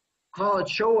 Call it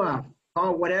show off,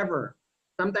 call it whatever.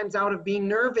 Sometimes out of being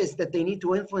nervous that they need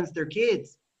to influence their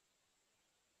kids.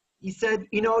 He said,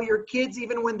 you know, your kids,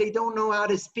 even when they don't know how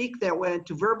to speak that way,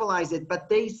 to verbalize it, but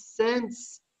they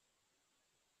sense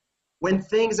when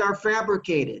things are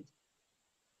fabricated.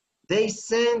 They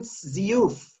sense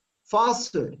ziyuf,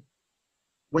 falsehood.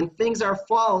 When things are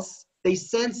false, they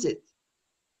sense it.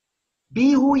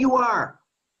 Be who you are.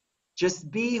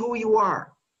 Just be who you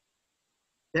are.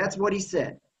 That's what he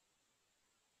said.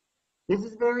 This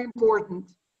is very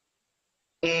important.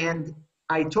 And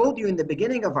I told you in the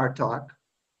beginning of our talk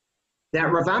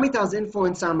that Rav Amital's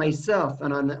influence on myself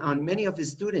and on many of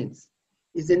his students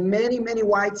is in many, many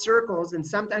wide circles, and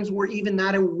sometimes we're even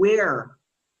not aware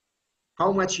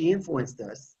how much he influenced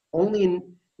us. Only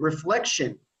in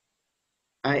reflection,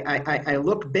 I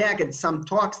look back at some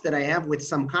talks that I have with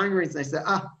some congregants, and I say,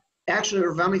 actually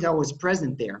Rav Amital was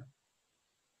present there.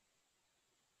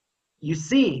 You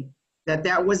see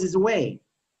that was his way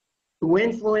to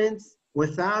influence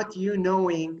without you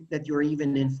knowing that you're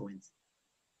even influenced.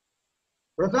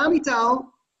 Rav Amital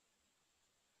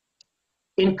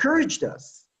encouraged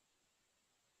us.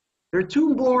 There are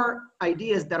two more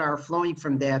ideas that are flowing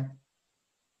from that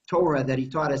Torah that he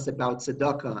taught us about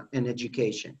tzedakah and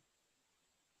education.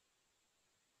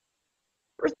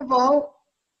 First of all,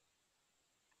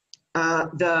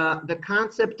 the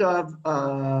concept of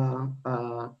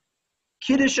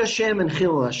Kiddush Hashem and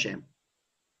Chilul Hashem.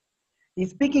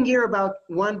 He's speaking here about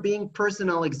one being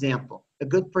personal example, a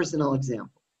good personal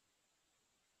example,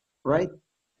 right?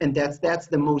 And that's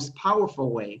the most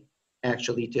powerful way,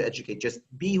 actually, to educate. Just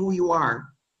be who you are,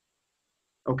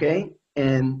 okay?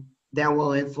 And that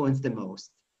will influence the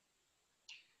most.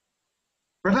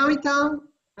 Rav Amital,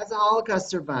 as a Holocaust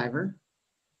survivor,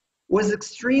 was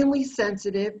extremely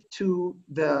sensitive to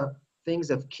the things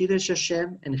of Kiddush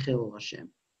Hashem and Chilul Hashem.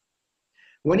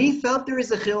 When he felt there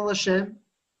is a Chilul Hashem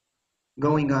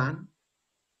going on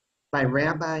by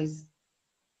rabbis,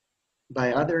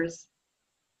 by others,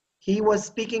 he was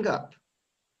speaking up.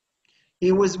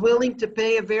 He was willing to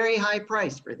pay a very high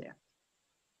price for that.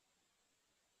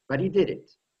 But he did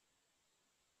it.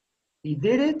 He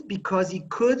did it because he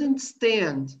couldn't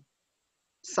stand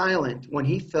silent when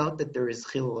he felt that there is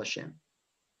Chilul Hashem.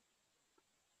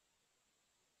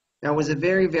 That was a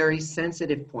very, very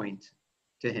sensitive point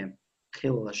to him,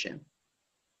 Chilul Hashem.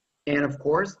 And of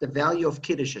course, the value of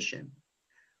Kiddush Hashem.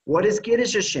 What is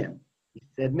Kiddush Hashem? He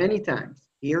said many times.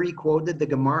 Here he quoted the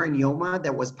Gemara in Yoma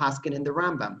that was paskin in the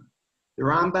Rambam. The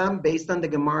Rambam, based on the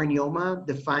Gemara in Yoma,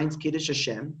 defines Kiddush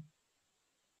Hashem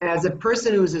as a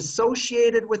person who is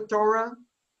associated with Torah,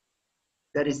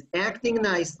 that is acting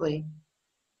nicely,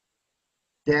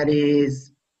 that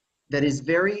is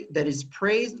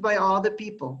praised by all the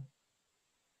people.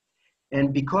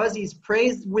 And because he's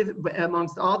praised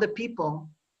amongst all the people,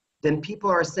 then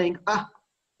people are saying,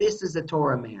 this is a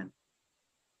Torah man.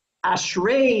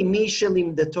 Ashrei mi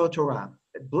shelimdato Torah.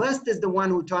 Blessed is the one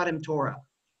who taught him Torah.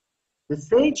 The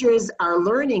sages are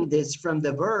learning this from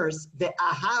the verse,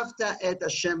 Ve'ahavta et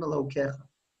Hashem Elokecha.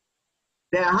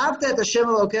 Ve'ahavta et Hashem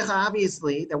Elokecha,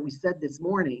 obviously, that we said this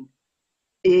morning,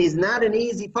 is not an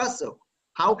easy pasuk.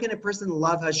 How can a person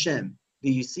love Hashem? Do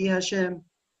you see Hashem?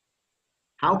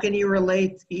 How can you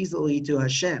relate easily to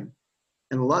Hashem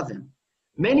and love him?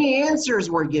 Many answers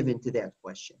were given to that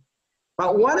question.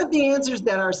 But one of the answers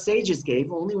that our sages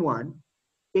gave, only one,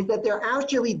 is that they're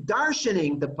actually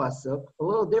darshaning the pasuk a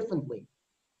little differently.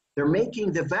 They're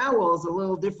making the vowels a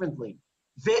little differently.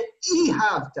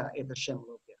 Ve'ihavta et Hashem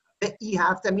Elokecha.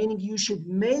 Ve'ihavta, meaning you should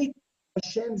make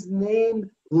Hashem's name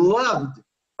loved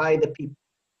by the people.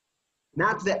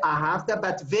 Not ve'ahavta,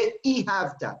 but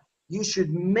ve'ihavta. You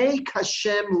should make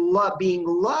Hashem being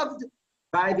loved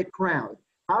by the crowd.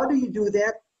 How do you do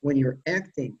that? When you're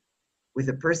acting with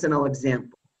a personal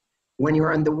example. When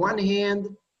you're on the one hand,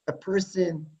 a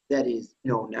person that is,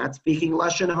 not speaking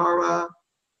Lashon Hara,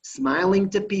 smiling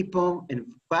to people,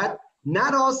 but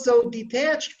not also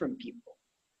detached from people.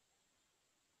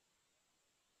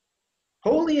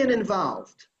 Holy and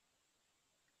involved.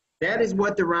 That is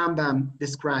what the Rambam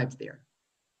describes there.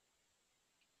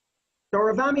 So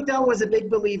Rav Amital was a big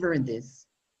believer in this.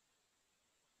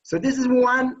 So this is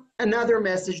another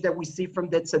message that we see from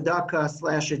the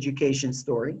tzedakah/education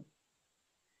story.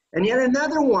 And yet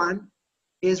another one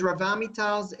is Rav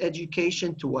Amital's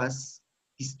education to us.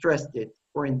 He stressed it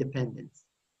for independence.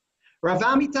 Rav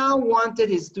Amital wanted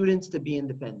his students to be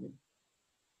independent.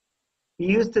 He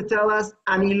used to tell us,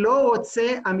 Ani lo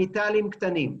rotze amitalim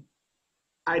ktanim.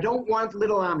 I don't want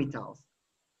little Amitals.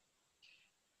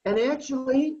 And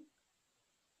actually,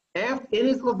 in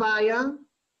his levaya,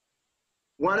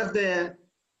 one of the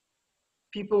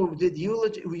people who did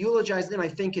eulogize him, I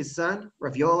think his son,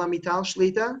 Rav Yoel Amital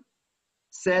Shlita,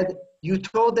 said, you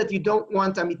told that you don't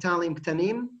want Amitalim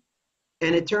Ktanim,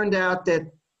 and it turned out that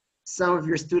many of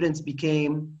your students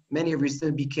became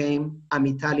Amitalim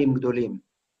Gdolim,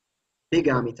 big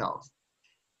Amitals.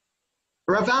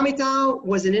 Rav Amital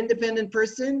was an independent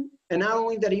person, and not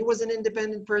only that he was an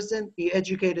independent person, he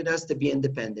educated us to be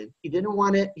independent. He didn't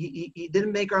want it, he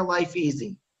didn't make our life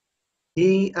easy.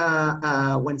 He,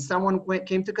 when someone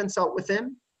came to consult with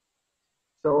him,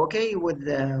 so okay, he would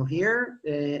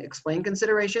explain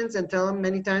considerations and tell him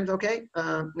many times, okay,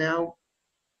 now,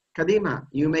 Kadima,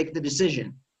 you make the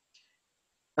decision.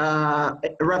 Rav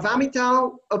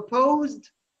Amital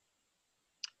opposed,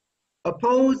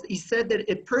 he said that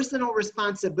a personal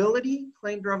responsibility,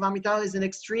 claimed Rav Amital, is an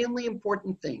extremely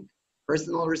important thing,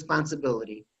 personal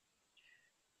responsibility.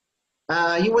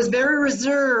 He was very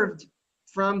reserved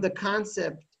from the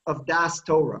concept of Das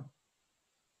Torah.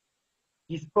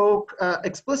 He spoke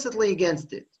explicitly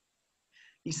against it.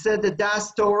 He said that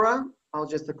Das Torah, I'll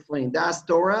just explain, Das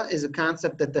Torah is a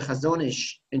concept that the Chazon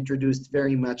Ish introduced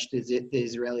very much to the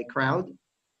Israeli crowd.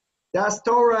 Das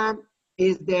Torah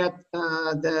is that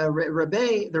the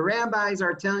rabbis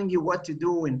are telling you what to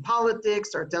do in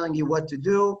politics, are telling you what to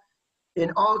do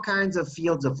in all kinds of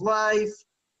fields of life.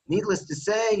 Needless to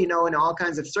say, in all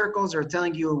kinds of circles are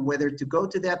telling you whether to go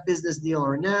to that business deal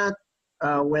or not,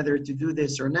 whether to do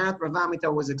this or not. Rav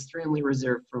Amital was extremely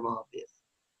reserved from all of this.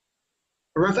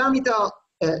 Rav Amital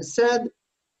said,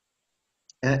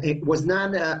 it was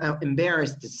not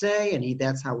embarrassed to say, and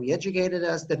that's how he educated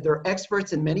us, that they're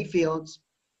experts in many fields.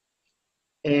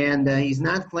 And he's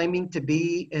not claiming to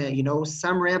be,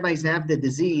 some rabbis have the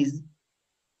disease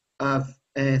of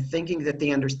thinking that they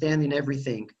understand in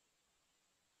everything.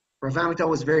 Rav Amital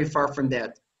was very far from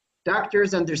that.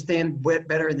 Doctors understand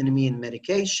better than me in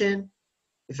medication.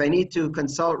 If I need to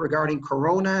consult regarding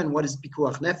corona and what is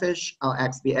pikuach nefesh, I'll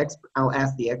ask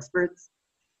the experts.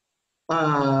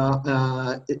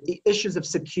 Issues of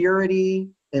security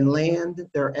and land,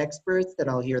 there are experts that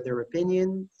I'll hear their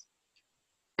opinions.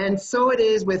 And so it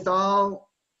is with all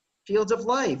fields of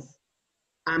life.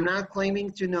 I'm not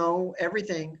claiming to know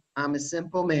everything. I'm a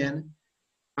simple man.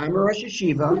 I'm a Rosh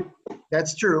Yeshiva,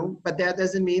 that's true, but that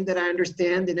doesn't mean that I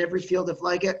understand in every field of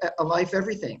life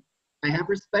everything. I have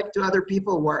respect to other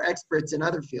people who are experts in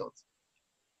other fields.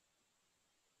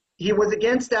 He was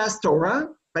against Das Torah,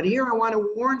 but here I want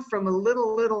to warn from a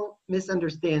little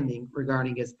misunderstanding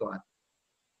regarding his thought.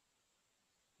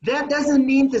 That doesn't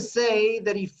mean to say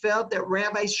that he felt that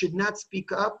rabbis should not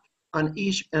speak up on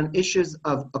issues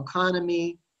of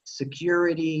economy,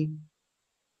 security,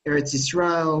 Eretz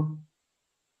Yisrael,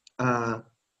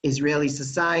 Israeli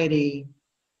society,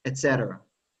 etc.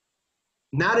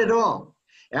 Not at all.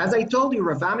 As I told you,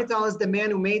 Rav Amital is the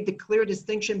man who made the clear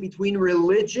distinction between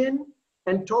religion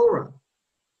and Torah.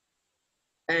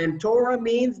 And Torah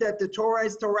means that the Torah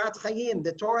is Torat Chaim.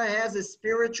 The Torah has a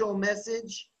spiritual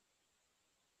message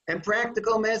and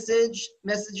practical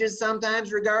messages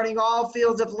sometimes regarding all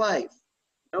fields of life,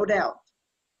 no doubt.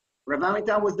 Rav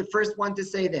Amital was the first one to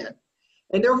say that.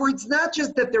 And therefore, it's not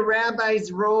just that the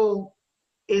rabbi's role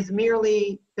is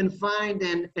merely confined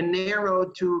and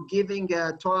narrowed to giving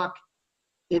a talk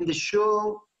in the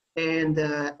shul and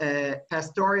a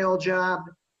pastoral job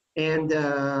and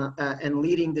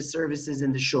leading the services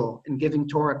in the shul and giving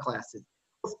Torah classes.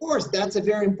 Of course, that's a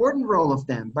very important role of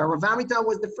them. But Rav Amital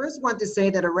was the first one to say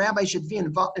that a rabbi should be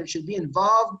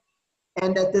involved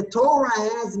and that the Torah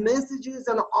has messages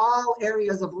on all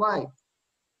areas of life.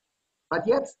 But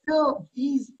yet still,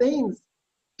 these things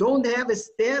don't have a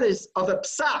status of a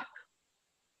psak.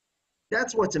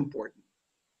 That's what's important.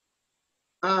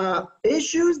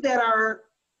 Issues that are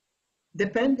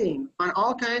depending on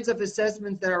all kinds of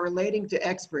assessments that are relating to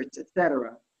experts,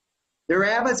 etc. The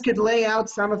rabbis could lay out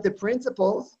some of the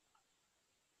principles,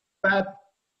 but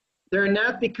they're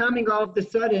not becoming all of a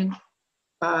sudden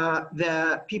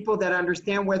the people that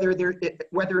understand whether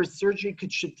a surgery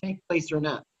should take place or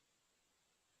not.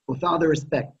 With all due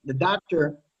respect, the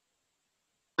doctor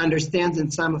understands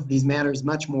in some of these matters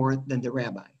much more than the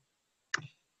rabbi.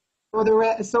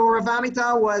 So Rav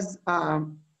Amital was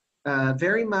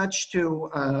very much to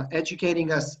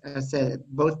educating us, as I said,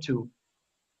 both to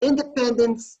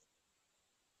independence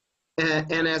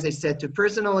and as I said, to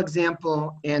personal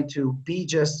example and to be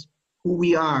just who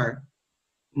we are,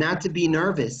 not to be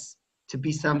nervous, to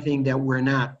be something that we're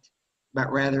not,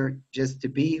 but rather just to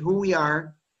be who we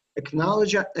are,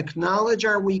 acknowledge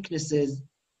our weaknesses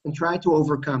and try to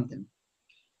overcome them.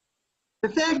 The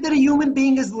fact that a human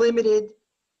being is limited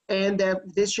and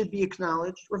that this should be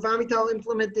acknowledged, Rav Amital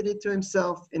implemented it to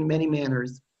himself in many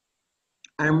manners.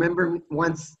 I remember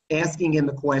once asking him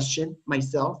a question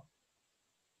myself.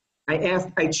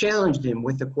 I challenged him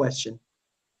with a question.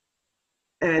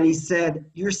 And he said,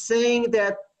 you're saying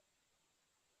that,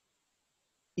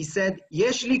 he said,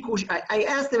 I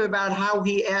asked him about how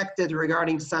he acted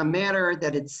regarding some matter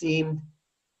that it seemed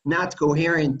not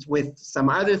coherent with some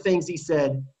other things he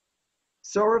said.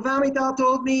 So Rav Amital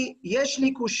told me, Yesh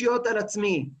li kushiot al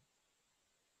atzmi.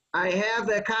 I have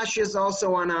kashas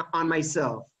also on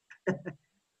myself.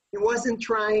 He wasn't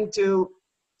trying to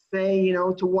say,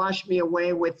 to wash me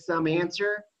away with some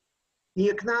answer. He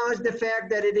acknowledged the fact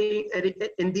that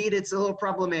indeed it's a little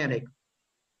problematic.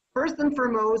 First and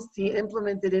foremost, he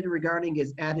implemented it regarding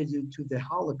his attitude to the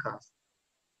Holocaust,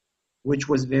 which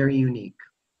was very unique.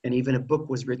 And even a book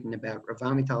was written about Rav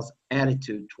Amital's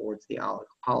attitude towards the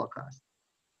Holocaust.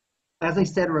 As I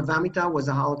said, Rav Amital was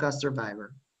a Holocaust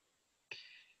survivor.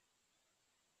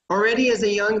 Already as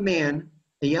a young man,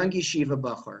 a young yeshiva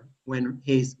bachur, when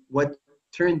what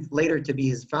turned later to be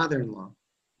his father-in-law,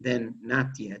 then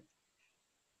not yet,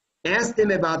 asked him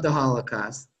about the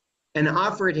Holocaust and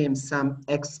offered him some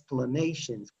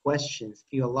explanations, questions,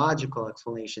 theological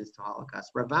explanations to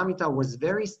Holocaust. Rav Amital was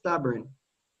very stubborn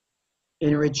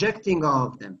in rejecting all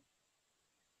of them.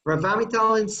 Rav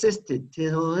Amital insisted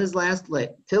till his last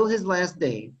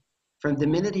day, from the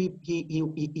minute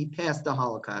he passed the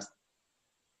Holocaust,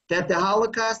 that the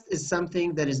Holocaust is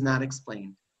something that is not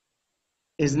explained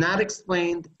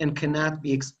and cannot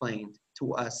be explained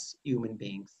to us human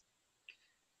beings.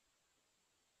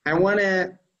 I want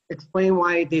to explain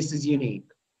why this is unique.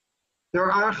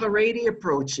 There are Haredi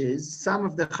approaches, some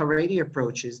of the Haredi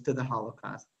approaches to the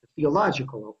Holocaust, the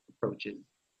theological approaches.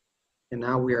 And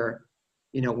now we're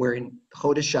in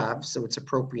Chodesh Av, so it's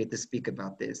appropriate to speak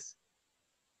about this.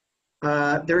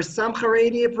 There are some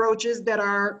Haredi approaches that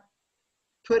are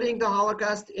putting the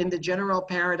Holocaust in the general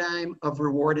paradigm of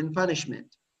reward and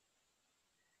punishment,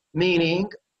 meaning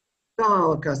the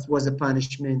Holocaust was a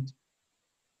punishment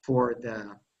for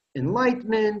the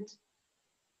Enlightenment.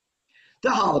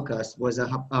 The Holocaust was a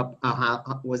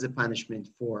punishment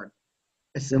for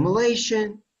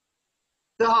assimilation.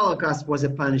 The Holocaust was a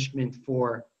punishment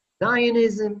for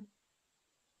Zionism.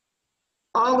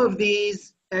 All of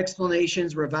these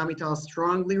explanations Rav Amital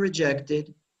strongly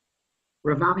rejected.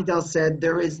 Rav Amital said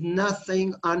there is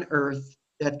nothing on earth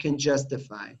that can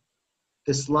justify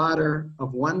the slaughter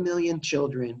of 1 million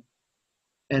children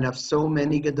and of so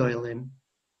many Gedolim.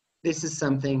 This is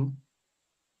something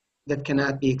that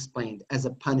cannot be explained as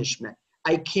a punishment.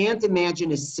 I can't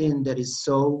imagine a sin that is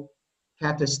so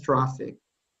catastrophic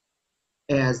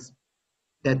as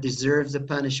that deserves a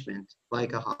punishment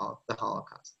like the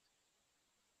Holocaust.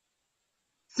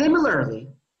 Similarly,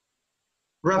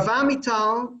 Rav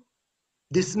Amital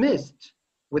dismissed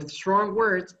with strong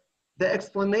words the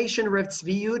explanation Rav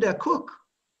Tzvi Yehuda Kook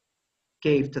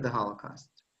gave to the Holocaust.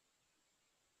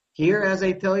 Here, as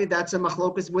I tell you, that's a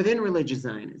machlokus within religious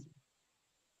Zionism.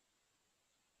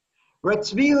 Rav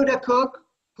Tzvi Yehuda Kook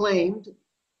claimed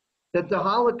that the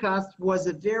Holocaust was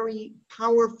a very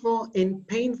powerful and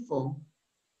painful,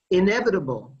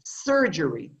 inevitable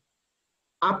surgery,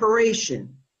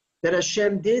 operation that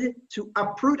Hashem did to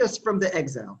uproot us from the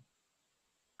exile.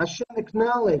 Hashem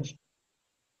acknowledged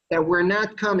that we're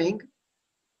not coming,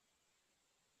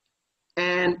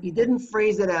 and he didn't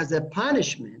phrase it as a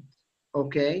punishment,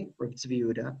 okay, Rav Tzvi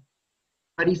Yehuda,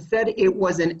 but he said it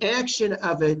was an action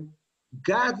of a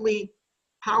godly,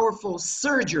 powerful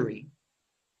surgery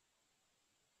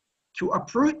to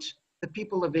uproot the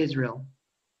people of Israel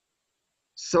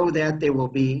so that they will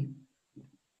be,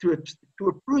 to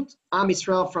uproot Am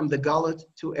Yisrael from the Galut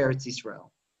to Eretz Yisrael.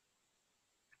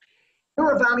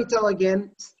 Rav Amital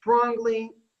again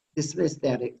strongly dismissed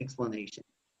that explanation.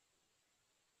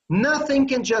 Nothing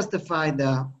can justify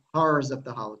the horrors of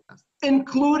the Holocaust,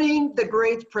 including the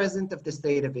great present of the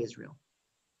state of Israel.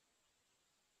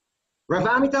 Rav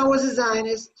Amital was a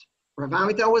Zionist. Rav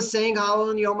Amital was saying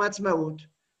Hallel and Yom Ha'atzmaut.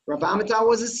 Rav Amital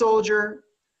was a soldier.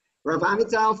 Rav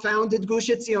Amital founded Gush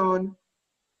Etzion.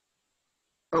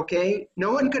 Okay,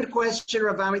 no one could question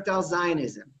Rav Amital's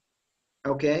Zionism.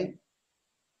 Okay,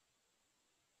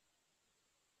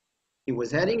 he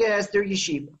was heading a Esther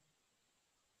Yeshiva.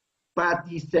 But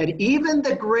he said, even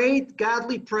the great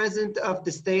godly present of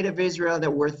the state of Israel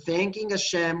that we're thanking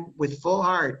Hashem with full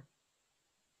heart.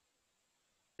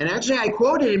 And actually, I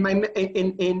quoted in my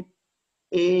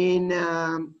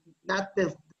not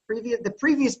the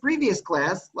previous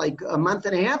class, like a month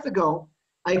and a half ago,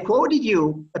 I quoted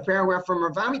you a paragraph from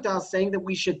Rav Amital saying that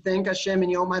we should thank Hashem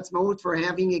in Yom Ha'atzmaut for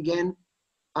having again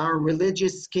our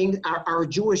religious king, our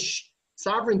Jewish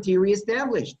sovereignty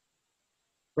reestablished.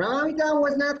 Rav Amital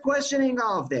was not questioning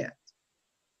all of that.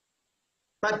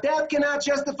 But that cannot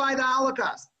justify the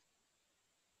Holocaust.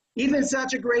 Even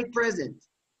such a great present.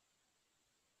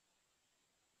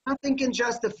 Nothing can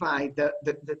justify the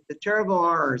terrible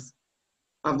horrors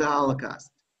of the Holocaust.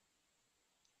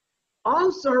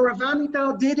 Also, Rav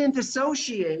Amital didn't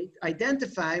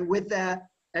identify with the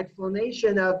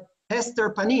explanation of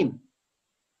Hester Panim,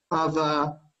 of,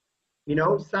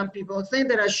 some people say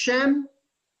that Hashem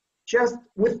just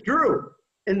withdrew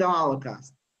in the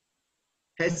Holocaust.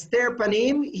 Hester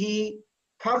Panim, he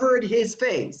covered his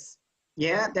face.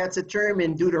 Yeah, that's a term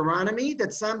in Deuteronomy,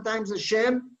 that sometimes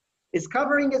Hashem is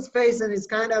covering his face and is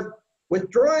kind of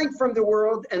withdrawing from the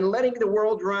world and letting the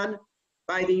world run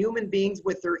by the human beings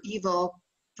with their evil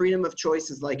freedom of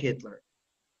choices like Hitler.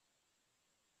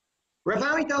 Rav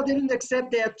Amital didn't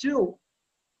accept that too.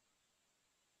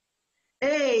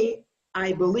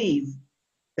 I believe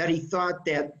that he thought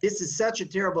that this is such a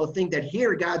terrible thing that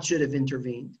here God should have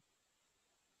intervened.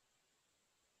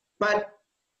 But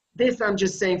this I'm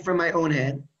just saying from my own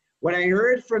head. What I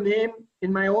heard from him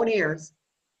in my own ears,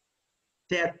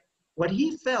 that what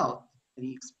he felt, and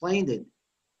he explained it,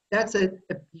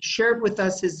 he shared with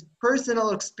us his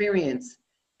personal experience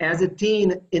as a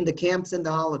teen in the camps in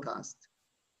the Holocaust.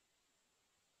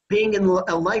 Being in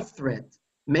a life threat.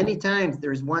 Many times,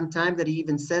 there's one time that he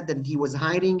even said that he was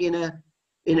hiding in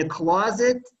a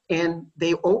closet and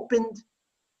they opened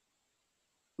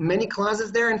many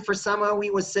closets there and for somehow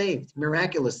he was saved,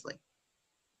 miraculously.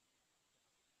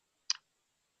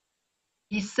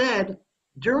 He said,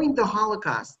 during the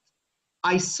Holocaust,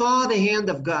 I saw the hand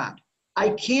of God. I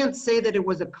can't say that it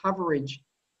was a coverage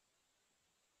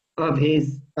of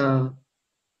his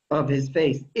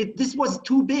face. This was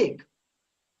too big.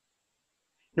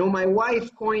 My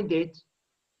wife coined it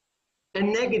a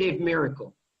negative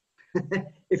miracle,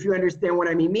 if you understand what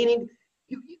I mean. Meaning,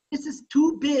 this is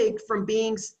too big from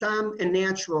being stam a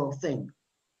natural thing.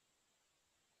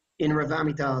 In Rav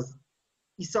Amital's,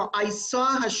 I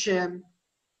saw Hashem,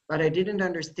 but I didn't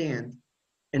understand,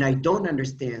 and I don't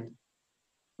understand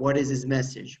what is his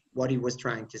message, what he was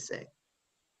trying to say.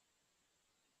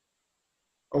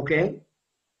 Okay?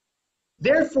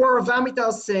 Therefore, Rav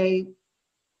Amital say,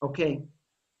 okay,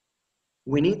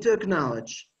 we need to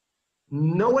acknowledge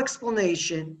no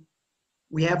explanation.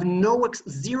 We have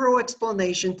zero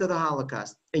explanation to the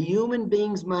Holocaust. A human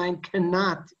being's mind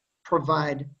cannot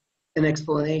provide an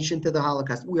explanation to the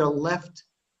Holocaust. We are left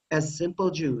as simple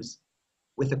Jews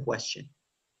with a question.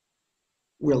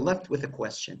 We're left with a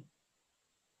question.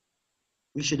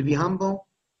 We should be humble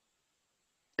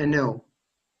and know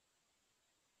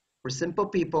we're simple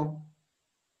people.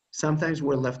 Sometimes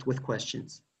we're left with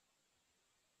questions.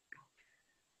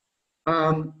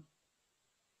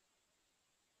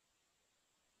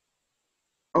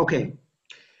 Okay.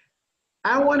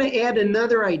 I want to add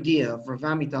another idea of Rav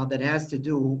Amital that has to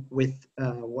do with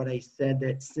what I said,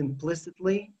 that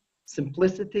simplicity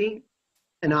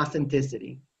and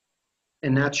authenticity,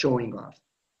 and not showing off.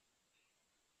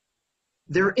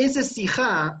 There is a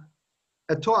sicha,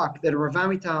 a talk that Rav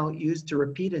Amital used to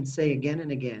repeat and say again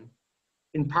and again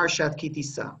in Parshat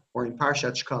Kitisa, or in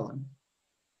Parshat Shkalim.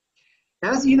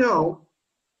 As you know,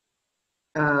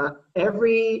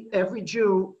 every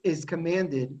Jew is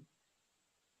commanded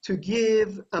to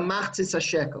give a machzis a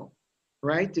shekel,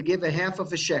 right? To give a half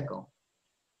of a shekel.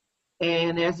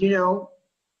 And as you know,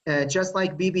 just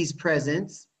like Bibi's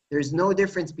presents, there's no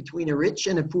difference between a rich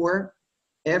and a poor.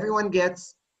 Everyone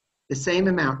gets the same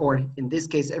amount, or in this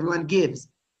case, everyone gives.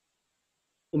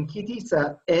 In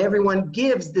Kitisa, everyone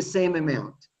gives the same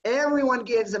amount. Everyone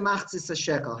gives a machzis a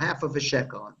shekel, half of a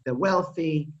shekel. The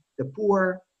wealthy, the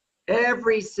poor,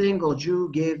 every single Jew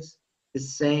gives the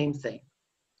same thing.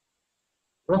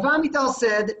 Rav Amital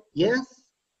said, yes,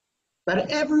 but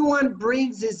everyone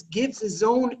gives his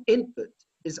own input,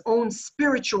 his own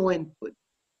spiritual input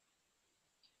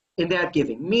in that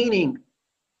giving. Meaning,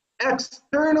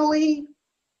 externally,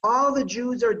 all the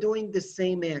Jews are doing the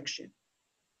same action.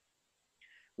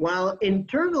 While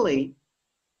internally,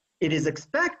 it is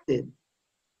expected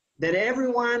that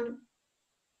everyone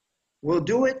will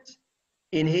do it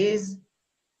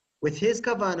with his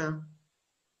kavanah,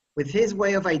 with his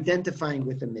way of identifying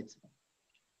with the mitzvah.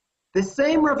 The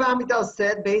same Rav Amital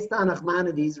said, based on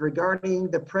Nachmanides, regarding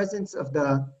the presence of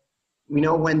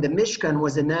when the Mishkan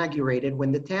was inaugurated,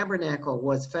 when the tabernacle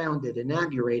was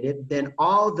inaugurated, then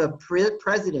all the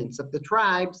presidents of the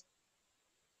tribes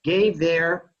gave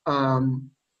their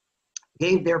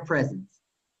presents,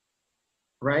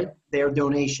 right? Their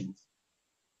donations.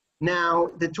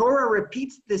 Now, the Torah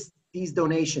repeats these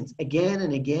donations again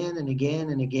and again and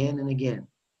again and again and again.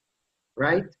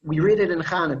 Right? We read it in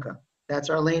Hanukkah. That's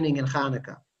our laning in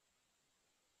Hanukkah.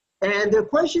 And the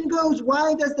question goes,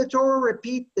 why does the Torah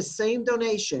repeat the same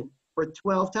donation for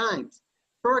 12 times?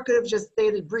 Torah could have just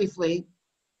stated briefly,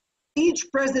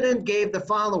 each president gave the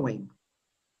following.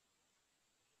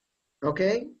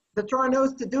 Okay? The Torah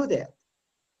knows to do that.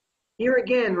 Here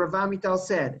again, Rav Amital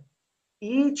said,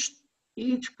 each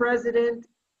president,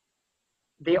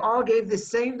 they all gave the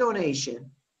same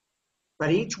donation, but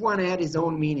each one had his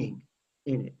own meaning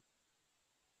in it.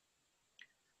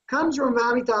 Comes Rav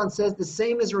Amital and says the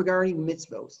same as regarding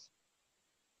mitzvos.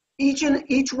 Each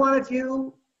one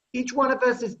of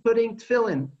us is putting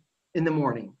tefillin in the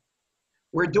morning.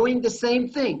 We're doing the same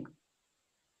thing.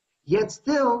 Yet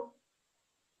still,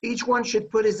 each one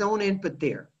should put his own input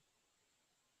there.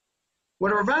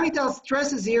 What Rav Amital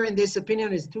stresses here in this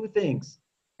opinion is two things,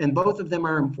 and both of them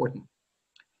are important.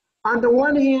 On the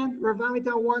one hand, Rav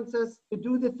Amital wants us to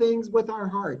do the things with our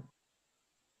heart,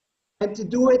 and to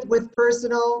do it with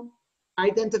personal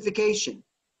identification.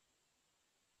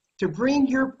 To bring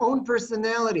your own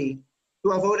personality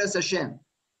to Avodas Hashem.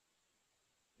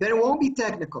 Then it won't be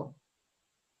technical.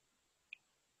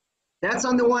 That's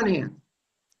on the one hand.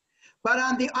 But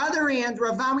on the other hand,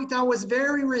 Rav Amital was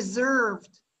very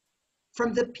reserved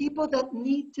from the people that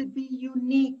need to be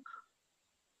unique.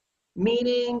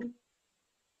 Meaning,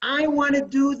 I want to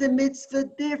do the mitzvah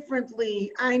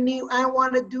differently. I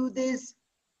want to do this.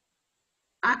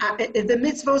 The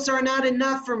mitzvahs are not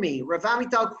enough for me. Rav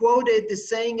Amital quoted the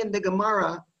saying in the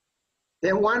Gemara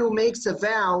that one who makes a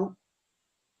vow,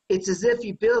 it's as if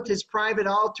he built his private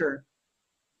altar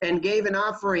and gave an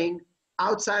offering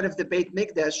outside of the Beit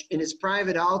Mikdash in his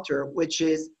private altar, which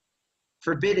is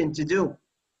forbidden to do.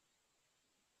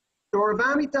 So Rav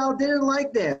Amital didn't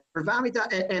like that. Rav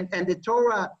Amital, and the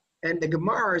Torah and the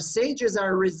Gemara, sages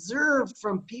are reserved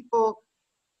from people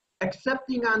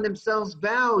accepting on themselves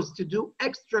vows to do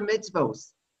extra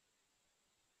mitzvos.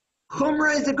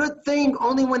 Chumrah is a good thing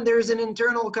only when there's an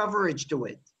internal coverage to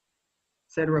it,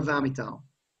 said Rav Amital.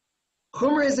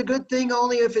 Chumrah is a good thing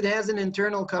only if it has an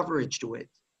internal coverage to it.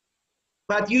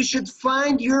 But you should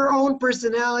find your own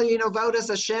personality in Avodas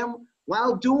Hashem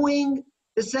while doing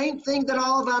the same thing that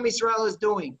all of Am Yisrael is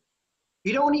doing.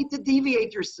 You don't need to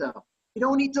deviate yourself. You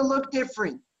don't need to look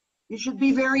different. You should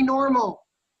be very normal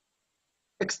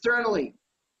externally. You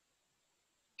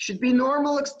should be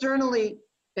normal externally,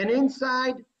 and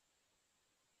inside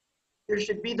there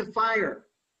should be the fire.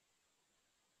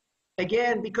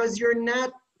 Again, because we're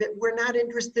not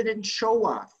interested in show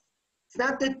off. It's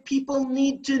not that people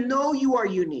need to know you are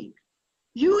unique.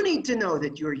 You need to know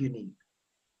that you're unique.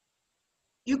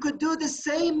 You could do the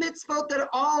same mitzvot that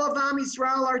all of Am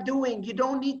Yisrael are doing. You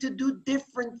don't need to do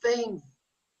different things.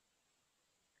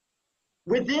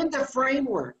 Within the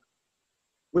framework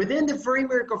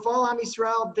of all Am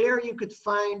Yisrael, there you could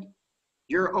find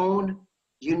your own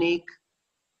unique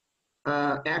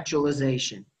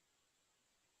actualization.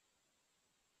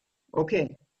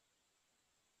 Okay.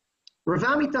 Rav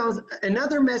Amital's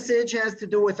another message has to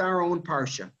do with our own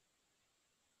parsha.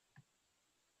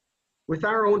 With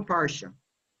our own parsha.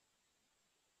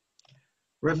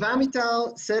 Rav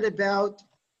Amital said about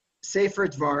Sefer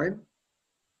Dvarim.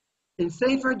 In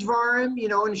Sefer Dvarim,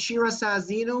 in Shira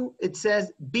Sa'azinu, it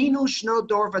says, Binu Shno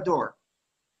Dor Vador.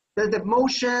 That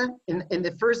Moshe, in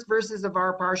the first verses of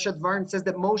our parsha Dvarim, says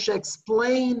that Moshe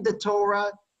explained the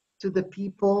Torah to the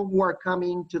people who are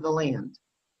coming to the land.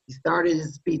 He started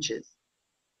his speeches.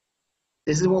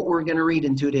 This is what we're going to read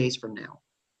in 2 days from now.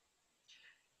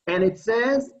 And it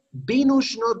says, Binu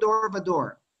Shno Dor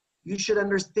Vador. You should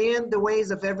understand the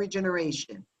ways of every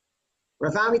generation.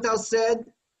 Rav Amital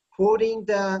said, quoting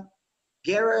the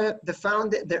Gera,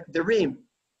 the Rim,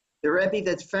 the Rabbi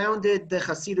that founded the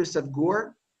Hasidus of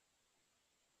Gur,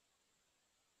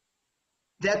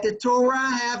 that the Torah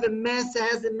has a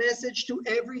message to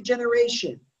every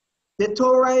generation. The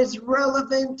Torah is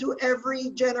relevant to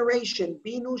every generation.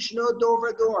 Binu Shno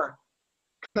Dor Vador.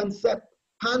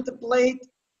 Contemplate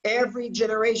every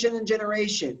generation and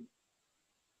generation.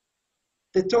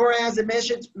 The Torah has a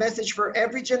message for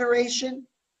every generation,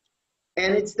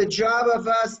 and it's the job of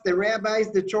us, the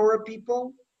rabbis, the Torah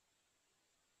people,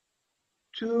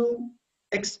 to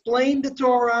explain the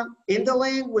Torah in the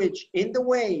language, in the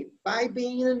way, by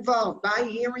being involved, by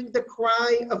hearing the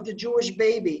cry of the Jewish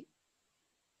baby,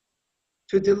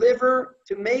 to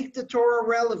make the Torah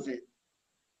relevant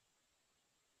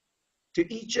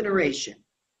to each generation.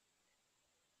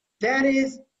 That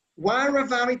is why Rav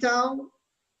Amital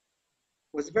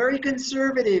was very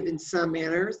conservative in some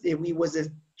manners. He was a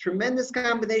tremendous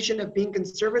combination of being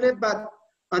conservative, but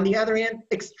on the other hand,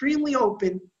 extremely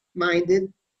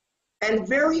open-minded and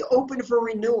very open for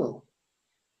renewal,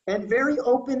 and very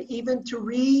open even to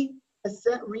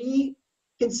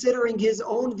reconsidering his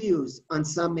own views on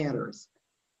some matters.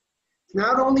 It's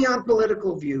not only on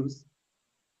political views.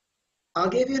 I'll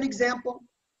give you an example.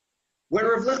 When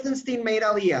Rav Lichtenstein made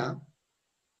Aliyah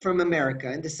from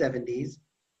America in the 70s,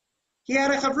 he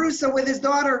had a chavrusa with his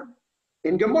daughter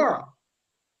in Gemara.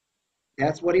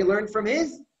 That's what he learned from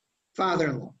his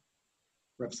father-in-law,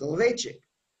 Rav Soloveitchik.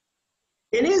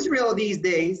 In Israel these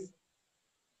days,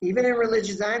 even in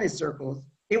religious Zionist circles,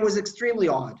 it was extremely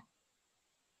odd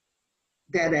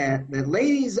that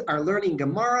ladies are learning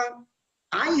Gemara.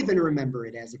 I even remember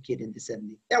it as a kid in the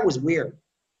 70s. That was weird,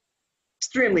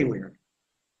 extremely weird.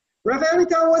 Rav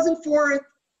Amital wasn't for it.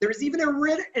 There was even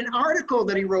an article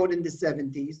that he wrote in the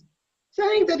 70s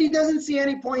saying that he doesn't see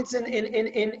any points in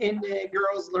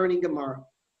girls learning Gemara.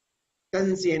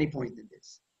 Doesn't see any point in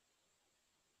this.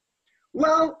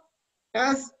 Well,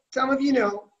 as some of you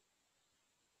know,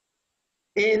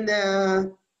 in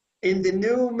the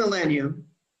new millennium,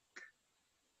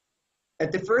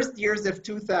 at the first years of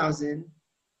 2000,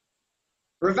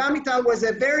 Rav Amital was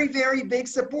a very, very big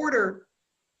supporter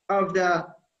of the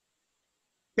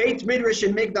Beit Midrash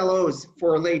and Migdal Oz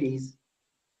for ladies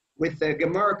with the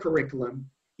Gemara curriculum.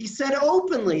 He said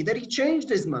openly that he changed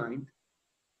his mind.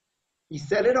 He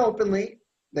said it openly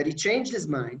that he changed his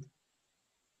mind.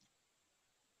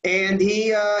 And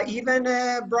he even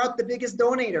brought the biggest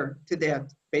donator to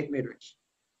that Beit Midrash.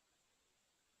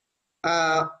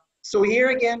 So here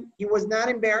again, he was not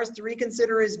embarrassed to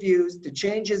reconsider his views, to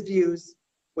change his views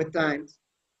with times.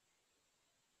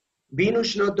 Binu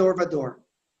Shno Dor Vador.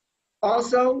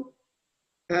 Also,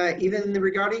 even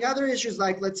regarding other issues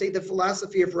like, let's say, the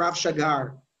philosophy of Rav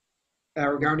Shagar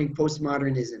regarding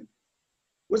postmodernism,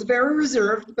 was very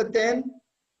reserved, but then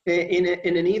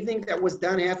in an evening that was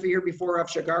done half a year before Rav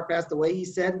Shagar passed away, he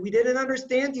said, "We didn't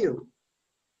understand you.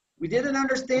 We didn't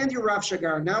understand you, Rav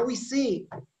Shagar. Now we see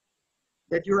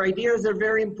that your ideas are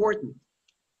very important."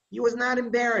 He was not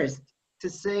embarrassed to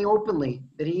say openly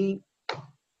that he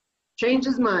changed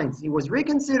his mind. He was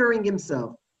reconsidering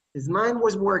himself. His mind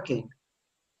was working.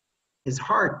 His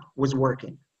heart was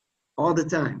working all the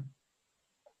time.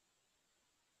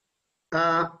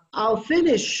 I'll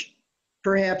finish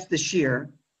perhaps the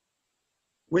shir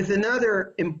with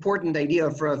another important idea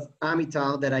of Rav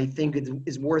Amital that I think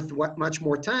is worth much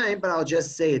more time, but I'll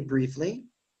just say it briefly.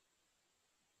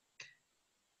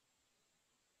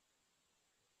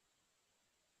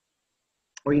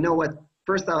 Or you know what?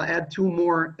 First, I'll add two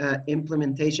more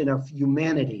implementation of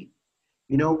humanity.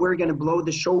 You know, we're going to blow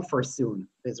the shofar soon,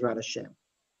 Bezrat Hashem.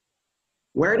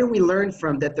 Where do we learn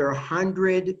from that there are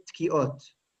 100 tkiot,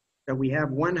 that we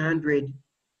have 100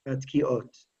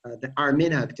 tkiot, our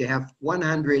minhag to have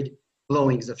 100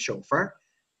 blowings of shofar?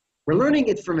 We're learning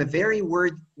it from a very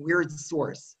weird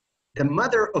source. The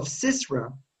mother of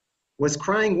Sisera was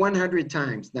crying 100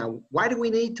 times. Now, why do we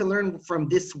need to learn from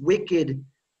this wicked,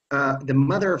 the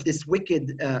mother of this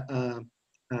wicked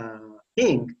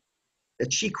king,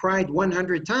 that she cried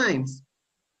 100 times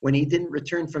when he didn't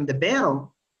return from the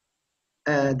battle,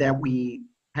 that we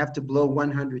have to blow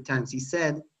 100 times? He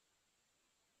said,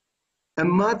 a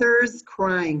mother's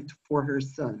crying for her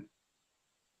son,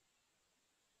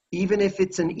 even if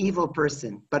it's an evil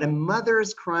person, but a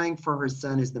mother's crying for her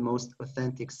son is the most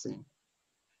authentic sin.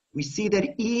 We see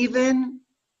that even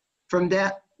from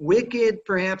that wicked,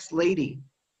 perhaps, lady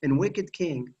and wicked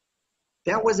king,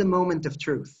 that was a moment of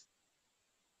truth.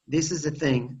 This is a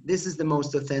thing, this is the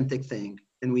most authentic thing,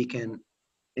 and we can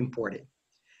import it.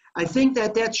 I think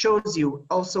that shows you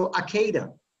also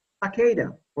Akedah.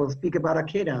 Akedah, we'll speak about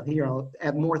Akedah. Here I'll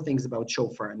add more things about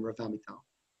shofar and Rav Amital.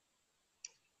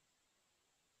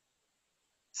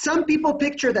 Some people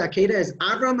picture the Akedah as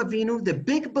Avraham Avinu, the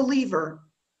big believer,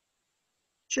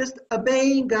 just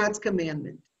obeying God's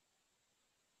commandment.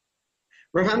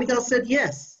 Rav Amital said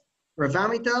yes. Rav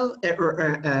Amital,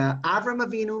 Avraham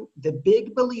Avinu, the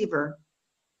big believer,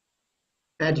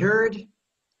 adhered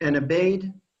and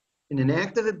obeyed in an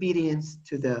act of obedience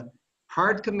to the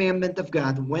hard commandment of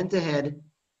God, went ahead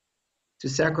to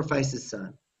sacrifice his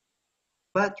son.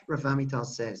 But Rav Amital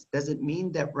says, does it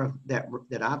mean that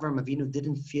Avraham Avinu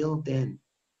didn't feel then,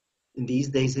 in these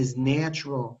days, his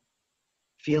natural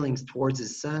feelings towards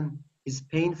his son, his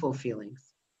painful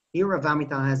feelings? Here Rav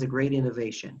Amital has a great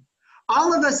innovation.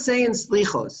 All of us say in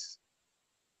Slichos,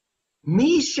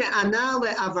 Mi she'ana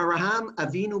le'Avraham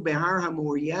Avinu behar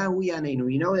haMoriyahu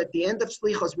yanenu. You know, at the end of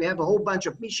Slichos, we have a whole bunch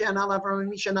of Mi she'ana le'Avraham,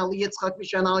 Mi she'ana le'Yitzchak, Mi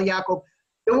she'ana le'Yaakov.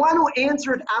 The one who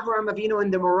answered Avraham Avinu in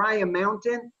the Moriah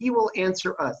mountain, he will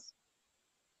answer us.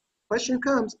 Question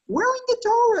comes, where in the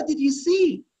Torah did you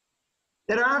see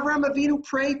that Avraham Avinu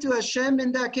prayed to Hashem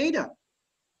in the Akedah?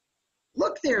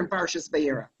 Look there in Parshas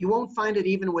Vayera. You won't find it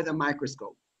even with a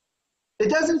microscope. It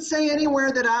doesn't say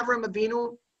anywhere that Avraham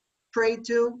Avinu prayed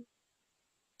to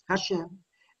Hashem.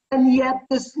 And yet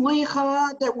the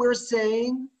Slicha that we're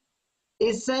saying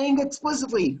is saying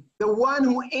explicitly, the one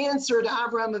who answered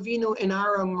Avraham Avinu in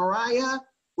Har Moriah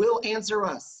will answer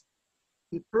us.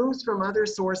 He proves from other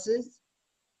sources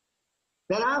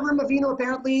that Avraham Avinu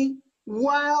apparently,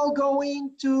 while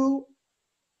going to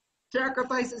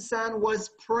sacrifice his son,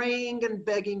 was praying and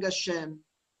begging Hashem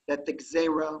that the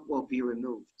Gzera will be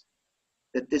removed,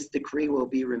 that this decree will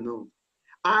be removed.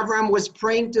 Avraham was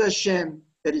praying to Hashem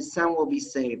that his son will be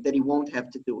saved, that he won't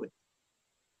have to do it.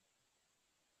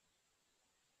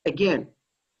 Again,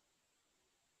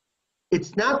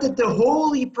 it's not that the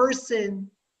holy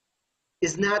person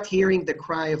is not hearing the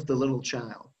cry of the little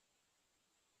child.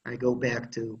 I go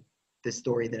back to the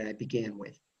story that I began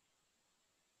with.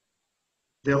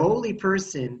 The holy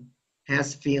person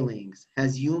has feelings,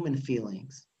 has human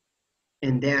feelings,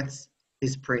 and that's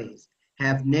his praise.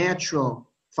 Have natural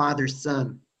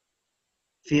father-son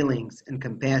feelings and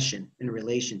compassion and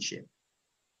relationship.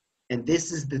 And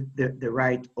this is the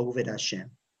right Oved Hashem.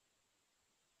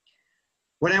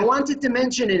 What I wanted to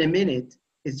mention in a minute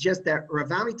is just that Rav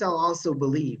Amital also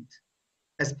believed,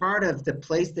 as part of the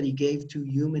place that he gave to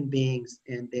human beings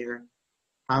and their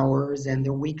powers and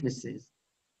their weaknesses,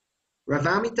 Rav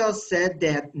Amital said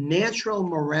that natural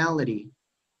morality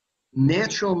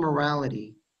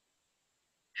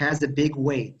has a big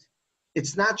weight.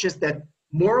 It's not just that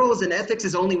morals and ethics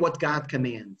is only what God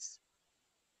commands.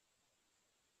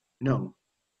 No.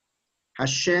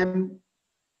 Hashem,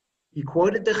 he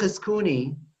quoted the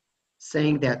Chizkuni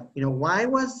saying that, why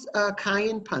was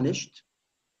Cain punished?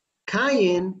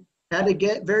 Cain had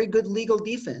a very good legal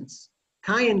defense.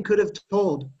 Cain could have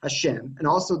told Hashem, and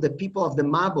also the people of the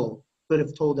Mabul could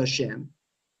have told Hashem,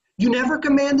 you never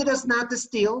commanded us not to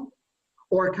steal.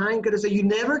 Or Cain could have said, you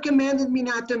never commanded me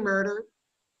not to murder.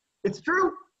 It's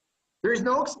true. There is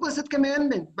no explicit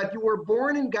commandment, but you were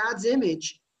born in God's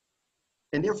image,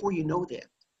 and therefore you know that.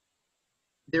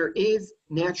 There is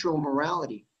natural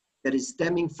morality that is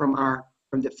stemming from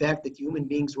the fact that human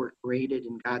beings were created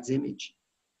in God's image.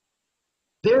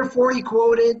 Therefore, he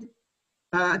quoted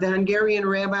the Hungarian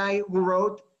rabbi who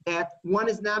wrote that one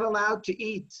is not allowed to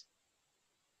eat,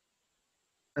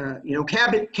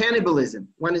 cannibalism.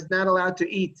 One is not allowed to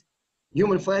eat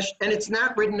human flesh, and it's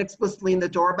not written explicitly in the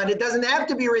Torah, but it doesn't have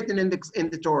to be written in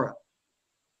the Torah.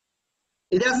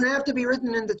 It doesn't have to be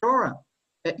written in the Torah.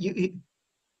 It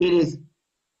is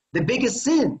the biggest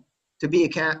sin to be a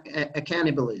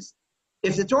cannibalist.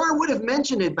 If the Torah would have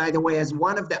mentioned it, by the way, as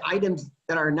one of the items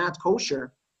that are not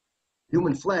kosher,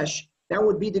 human flesh, that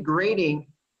would be degrading,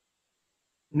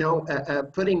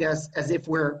 putting us as if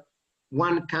we're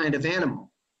one kind of animal.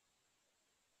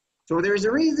 So there's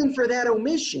a reason for that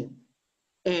omission.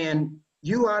 And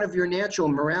you, out of your natural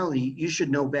morality, you should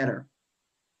know better.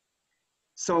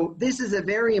 So this is a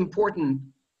very important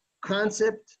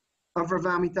concept of Rav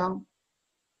Amital.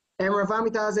 And Rav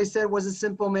Amital, as I said, was a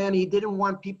simple man. He didn't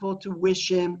want people to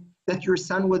wish him that your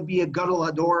son would be a gadol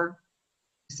hador.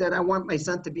 He said, I want my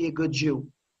son to be a good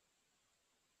Jew.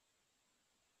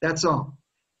 That's all.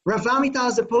 Rav Amital,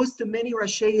 as opposed to many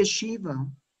Rashi Yeshiva,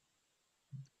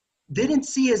 didn't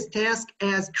see his task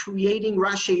as creating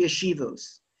Rashi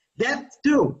Yeshivos. That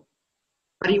too.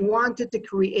 But he wanted to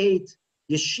create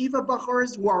Yeshiva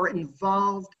Bachars who are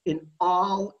involved in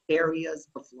all areas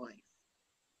of life.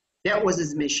 That was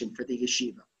his mission for the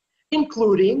yeshiva,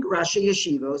 including Rashi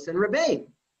Yeshivos and Rabbi.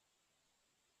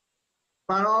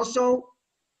 But also,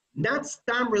 not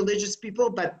stam religious people,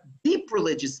 but deep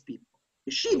religious people,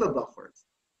 Yeshiva Bachars,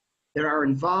 that are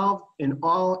involved in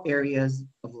all areas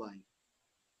of life.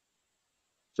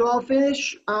 So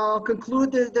I'll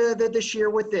conclude the shir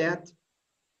with that.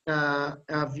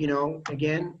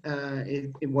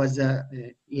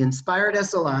 He inspired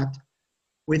us a lot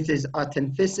with his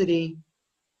authenticity,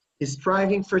 his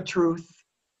striving for truth,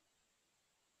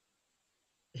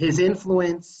 his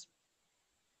influence,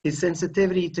 his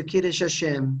sensitivity to Kiddush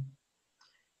Hashem,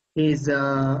 his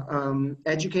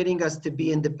educating us to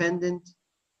be independent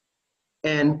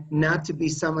and not to be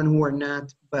someone who are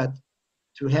not, but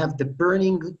to have the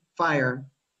burning fire,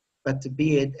 but to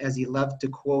be it, as he loved to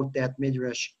quote that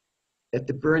midrash, that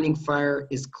the burning fire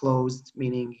is closed,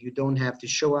 meaning you don't have to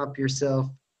show up yourself.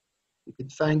 You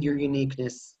could find your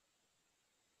uniqueness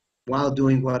while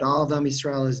doing what all of Am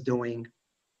Yisrael is doing,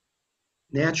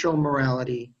 natural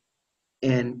morality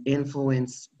and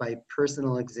influence by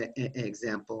personal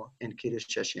example and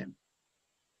Kiddush Hashem.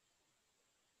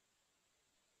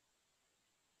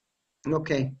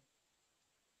 Okay.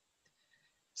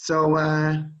 So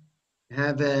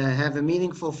have a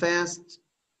meaningful fast,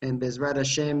 and Bezrat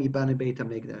Hashem Yibane Beit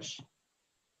HaMikdash.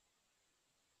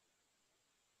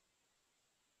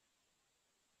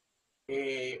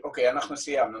 אוקיי, אנחנו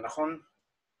סיימנו, נכון?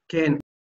 כן.